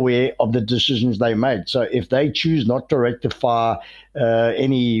are aware of the decisions they make. So if they choose not to rectify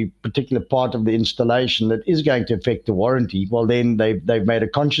any particular part of the installation that is going to affect the warranty, well, then they've made a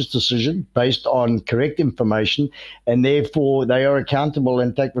conscious decision based on correct information, and therefore they are accountable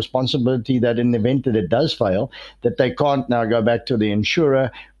and take responsibility that in the event that it does fail, that they can't now go back to the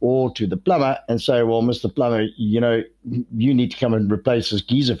insurer or to the plumber and say, well, Mr. Plumber, you need to come and replace this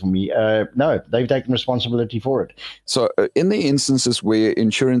geyser for me. No, they've taken responsibility for it. So in the instances where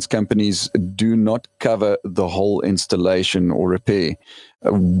insurance companies do not cover the whole installation or repair,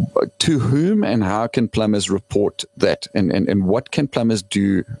 to whom and how can plumbers report that? And what can plumbers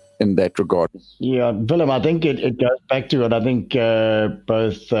do in that regard? Yeah, Willem, I think it goes back to what I think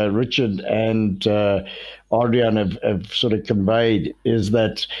both Richard and Adrian have sort of conveyed, is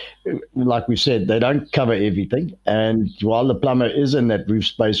that, like we said, they don't cover everything. And while the plumber is in that roof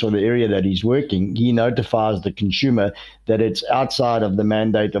space or the area that he's working, he notifies the consumer that it's outside of the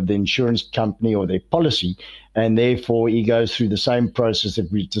mandate of the insurance company or their policy. And therefore, he goes through the same process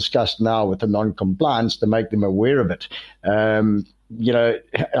that we discussed now with the non-compliance to make them aware of it.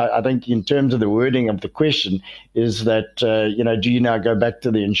 I think in terms of the wording of the question is that, do you now go back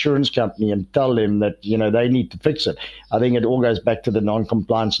to the insurance company and tell them that, they need to fix it? I think it all goes back to the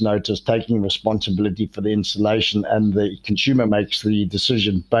non-compliance notice, taking responsibility for the installation, and the consumer makes the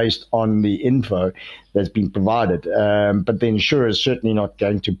decision based on the info that's been provided. But the insurer is certainly not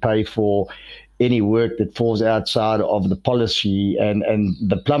going to pay for any work that falls outside of the policy, and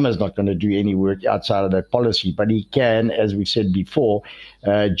the plumber is not going to do any work outside of that policy, but he can, as we said before,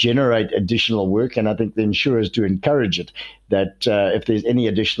 generate additional work. And I think the insurers do encourage it, that if there's any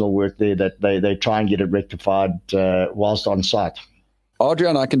additional work there, that they try and get it rectified whilst on site.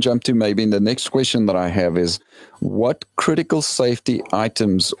 Adrian, I can jump to maybe the next question that I have is, what critical safety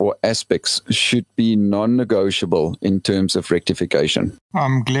items or aspects should be non-negotiable in terms of rectification?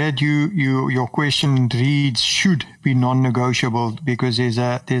 I'm glad your question reads should be non-negotiable, because there's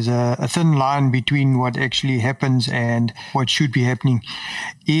a thin line between what actually happens and what should be happening.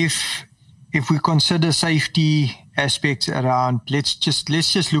 If we consider safety aspects around, let's just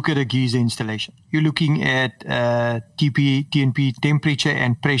look at a geyser installation. You're looking at TNP, temperature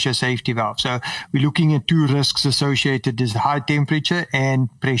and pressure safety valve. So we're looking at two risks associated: is high temperature and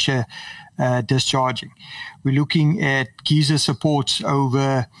pressure discharging. We're looking at geyser supports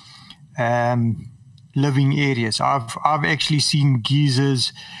over living areas. I've actually seen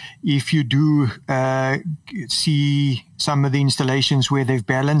geysers, if you do see some of the installations where they've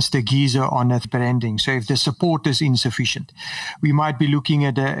balanced the geyser on a branding. So if the support is insufficient, we might be looking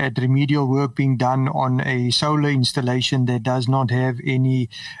at remedial work being done on a solar installation that does not have any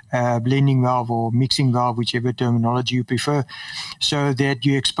blending valve or mixing valve, whichever terminology you prefer, so that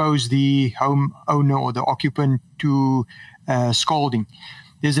you expose the home owner or the occupant to scalding.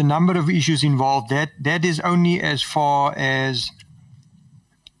 There's a number of issues involved. That is only as far as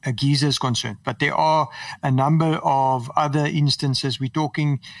a geyser is concerned, but there are a number of other instances. We're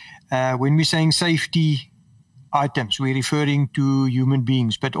talking, when we're saying safety items, we're referring to human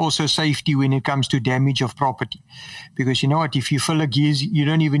beings, but also safety when it comes to damage of property. Because you know what, if you fill a geyser, you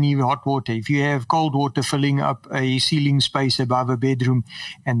don't even need hot water. If you have cold water filling up a ceiling space above a bedroom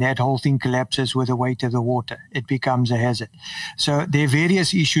and that whole thing collapses with the weight of the water, it becomes a hazard. So there are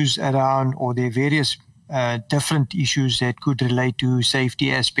various issues around, or there are various different issues that could relate to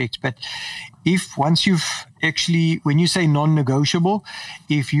safety aspects. But once you've actually, when you say non-negotiable,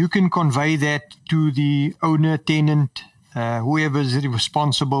 if you can convey that to the owner, tenant, whoever is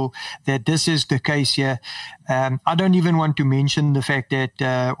responsible, that this is the case here. I don't even want to mention the fact that,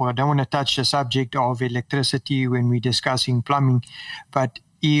 or I don't want to touch the subject of electricity when we're discussing plumbing, but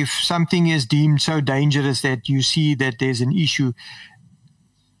if something is deemed so dangerous that you see that there's an issue,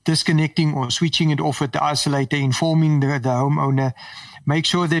 disconnecting or switching it off at the isolator, informing the homeowner. Make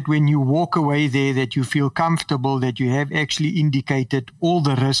sure that when you walk away there, that you feel comfortable, that you have actually indicated all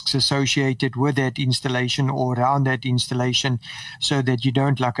the risks associated with that installation or around that installation, so that you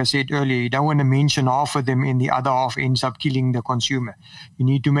don't, like I said earlier, you don't want to mention half of them and the other half ends up killing the consumer. You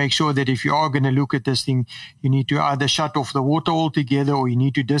need to make sure that if you are going to look at this thing, you need to either shut off the water altogether or you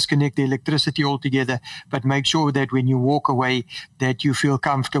need to disconnect the electricity altogether, but make sure that when you walk away, that you feel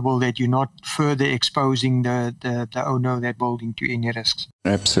comfortable, that you're not further exposing the owner of that building to any risk.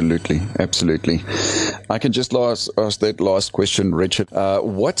 Absolutely. I can just ask that last question, Richard.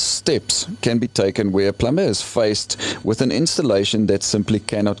 What steps can be taken where a plumber is faced with an installation that simply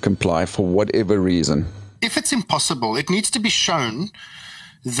cannot comply for whatever reason? If it's impossible, it needs to be shown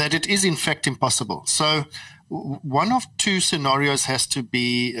that it is in fact impossible. So one of two scenarios has to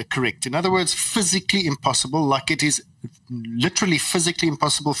be correct. In other words, physically impossible, like it is literally physically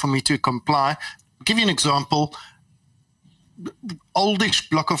impossible for me to comply. I'll give you an example.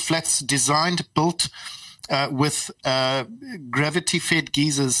 Oldish block of flats, designed, built, with gravity-fed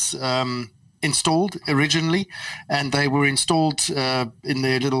geysers installed originally, and they were installed in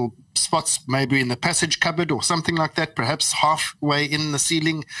their little spots, maybe in the passage cupboard or something like that, perhaps halfway in the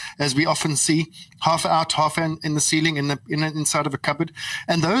ceiling, as we often see, half out, half in the ceiling, inside of a cupboard.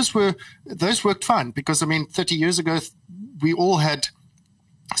 And those worked fine, because 30 years ago we all had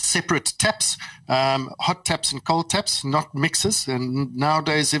separate taps, hot taps and cold taps, not mixers. And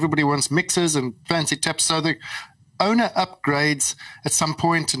nowadays everybody wants mixers and fancy taps. So the owner upgrades at some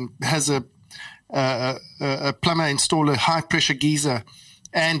point and has a plumber install a high pressure geyser,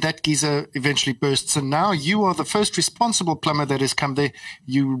 and that geyser eventually bursts. And now you are the first responsible plumber that has come there.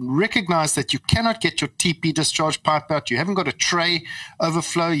 You recognize that you cannot get your TP discharge pipe out. You haven't got a tray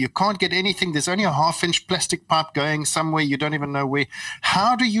overflow. You can't get anything. There's only a 1/2-inch plastic pipe going somewhere. You don't even know where.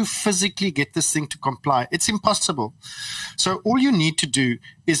 How do you physically get this thing to comply? It's impossible. So all you need to do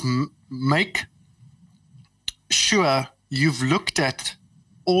is make sure you've looked at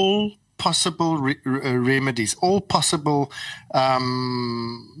all possible remedies, all possible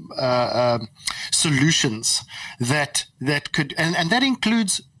solutions that could, and that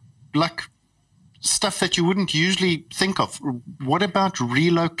includes like stuff that you wouldn't usually think of. What about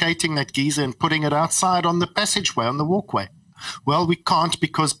relocating that geyser and putting it outside on the passageway, on the walkway? Well, we can't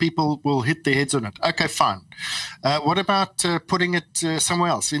because people will hit their heads on it. Okay, fine. What about putting it somewhere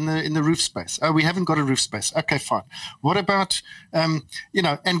else in the roof space? Oh, we haven't got a roof space. Okay, fine. What about, and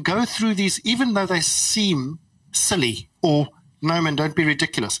go through these, even though they seem silly or, no, man, don't be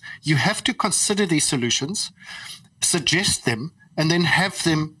ridiculous. You have to consider these solutions, suggest them, and then have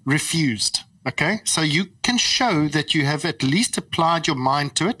them refused. Okay? So you can show that you have at least applied your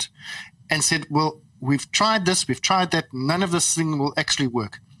mind to it and said, well, we've tried this, we've tried that, none of this thing will actually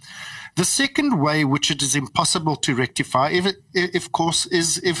work. The second way, which it is impossible to rectify, of course,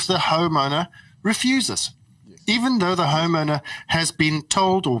 is if the homeowner refuses. Yes. Even though the homeowner has been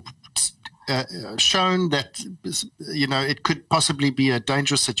told or shown that, it could possibly be a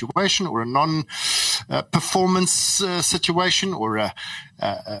dangerous situation or a non-performance situation or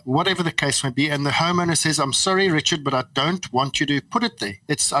whatever the case may be, and the homeowner says, I'm sorry, Richard, but I don't want you to put it there.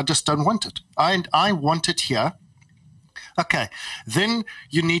 I just don't want it. I want it here. Okay, then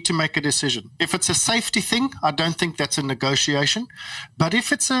you need to make a decision. If it's a safety thing, I don't think that's a negotiation. But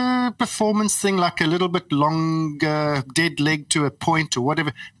if it's a performance thing, like a little bit longer, dead leg to a point or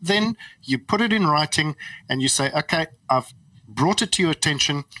whatever, then you put it in writing and you say, okay, I've brought it to your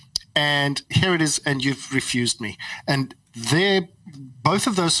attention and here it is, and you've refused me. And both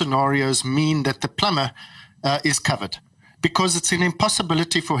of those scenarios mean that the plumber is covered, because it's an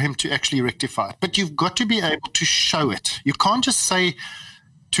impossibility for him to actually rectify it. But you've got to be able to show it. You can't just say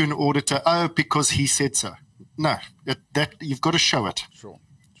to an auditor, oh, because he said so. No, that you've got to show it. Sure.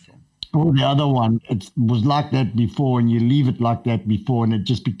 Or the other one, it was like that before, and you leave it like that before, and it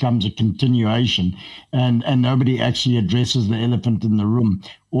just becomes a continuation, and nobody actually addresses the elephant in the room.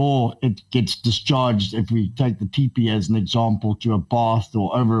 Or it gets discharged, if we take the TP as an example, to a bath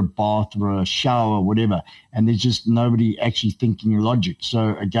or over a bath or a shower or whatever, and there's just nobody actually thinking logic.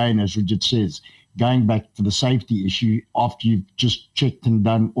 So again, as Richard says, going back to the safety issue after you've just checked and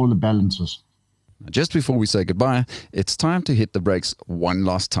done all the balances. Just before we say goodbye, it's time to hit the brakes one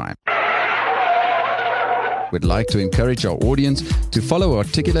last time. We'd like to encourage our audience to follow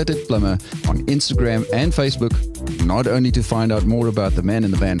Articulated Plumber on Instagram and Facebook, not only to find out more about the Man in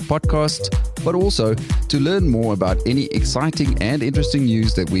the Van podcast, but also to learn more about any exciting and interesting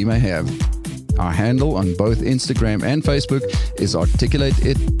news that we may have. Our handle on both Instagram and Facebook is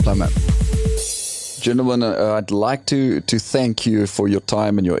Articulated Plumber. Gentlemen, I'd like to thank you for your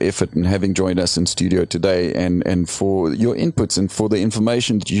time and your effort in having joined us in studio today, and for your inputs and for the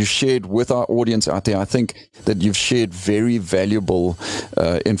information that you shared with our audience out there. I think that you've shared very valuable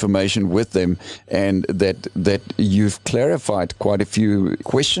information with them, and that you've clarified quite a few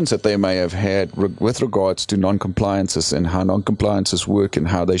questions that they may have had with regards to non-compliances and how non-compliances work and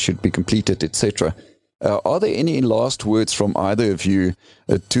how they should be completed, etc. Are there any last words from either of you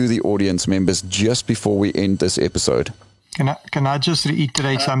to the audience members just before we end this episode? Can I just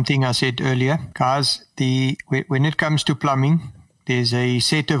reiterate something I said earlier? Guys, when it comes to plumbing, there's a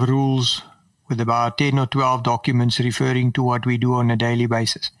set of rules with about 10 or 12 documents referring to what we do on a daily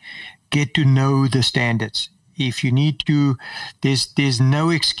basis. Get to know the standards. If you need to, there's no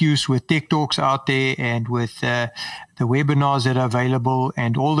excuse with Tech Talks out there and with the webinars that are available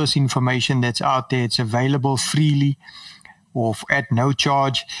and all this information that's out there. It's available freely or at no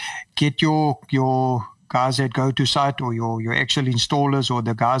charge. Get your guys that go to site, or your actual installers, or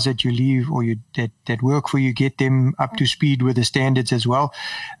the guys that you leave, or that work for you, get them up to speed with the standards as well.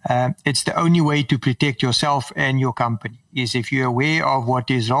 It's the only way to protect yourself and your company, is if you're aware of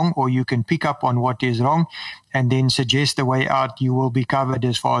what is wrong, or you can pick up on what is wrong and then suggest the way out. You will be covered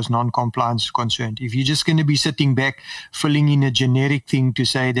as far as non-compliance is concerned. If you're just going to be sitting back filling in a generic thing to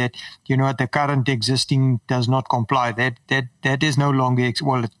say that, the current existing does not comply, that is no longer,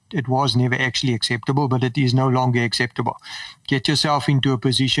 it was never actually acceptable, but it is no longer acceptable. Get yourself into a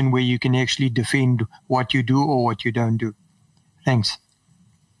position where you can actually defend what you do or what you don't do. Thanks.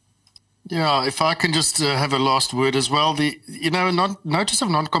 Yeah, if I can just have a last word as well. Notice of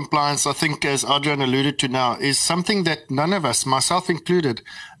non-compliance, I think, as Adrian alluded to now, is something that none of us, myself included,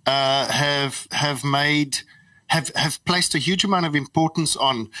 have placed a huge amount of importance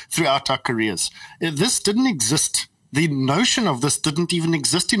on throughout our careers. This didn't exist. The notion of this didn't even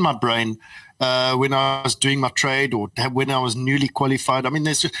exist in my brain when I was doing my trade, or when I was newly qualified. I mean,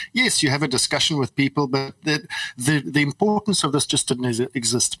 yes, you have a discussion with people, but the importance of this just didn't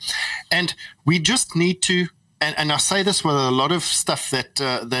exist. And we just need to, and I say this with a lot of stuff that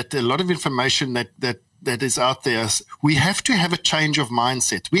a lot of information that is out there, we have to have a change of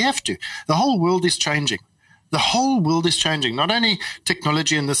mindset. We have to. The whole world is changing. The whole world is changing, not only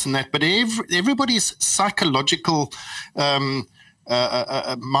technology and this and that, but everybody's psychological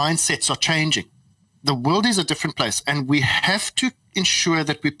mindsets are changing. The world is a different place, and we have to ensure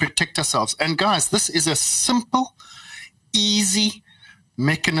that we protect ourselves. And guys, this is a simple, easy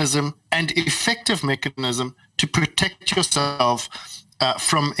mechanism and effective mechanism to protect yourself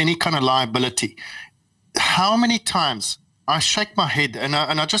from any kind of liability. How many times I shake my head and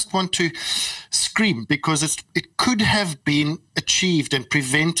I just want to scream, because it could have been achieved and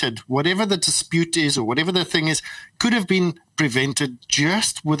prevented. Whatever the dispute is, or whatever the thing is, could have been prevented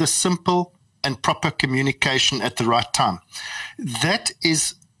just with a simple and proper communication at the right time. That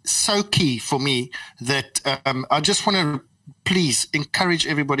is so key for me that I just want to please encourage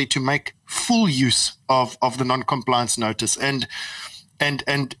everybody to make full use of the non-compliance notice and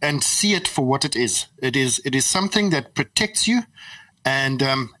see it for what it is. It is something that protects you, and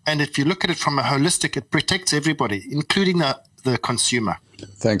if you look at it from a holistic, it protects everybody, including the consumer.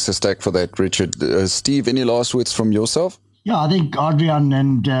 Thanks a stack for that, Richard. Steve, any last words from yourself? Yeah, I think Adrian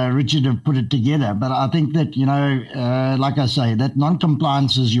and Richard have put it together, but I think that, like I say, that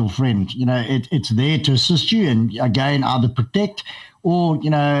non-compliance is your friend. It's there to assist you, and again, either protect, or,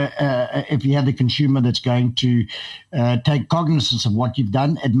 if you have the consumer that's going to take cognizance of what you've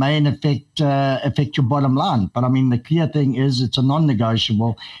done, it may in effect affect your bottom line. But I mean, the clear thing is it's a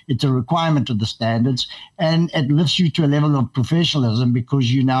non-negotiable. It's a requirement of the standards, and it lifts you to a level of professionalism,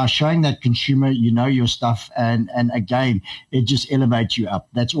 because you're now showing that consumer you know your stuff, and again, it just elevates you up.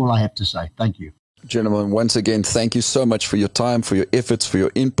 That's all I have to say. Thank you. Gentlemen, once again, thank you so much for your time, for your efforts, for your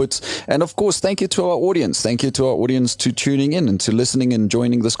inputs. And of course, thank you to our audience. Thank you to our audience to tuning in and to listening and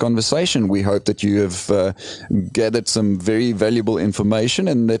joining this conversation. We hope that you have gathered some very valuable information,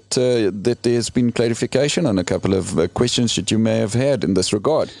 and that there's been clarification on a couple of questions that you may have had in this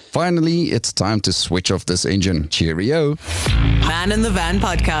regard. Finally, it's time to switch off this engine. Cheerio. Man in the Van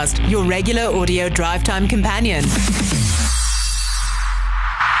Podcast, your regular audio drive time companion.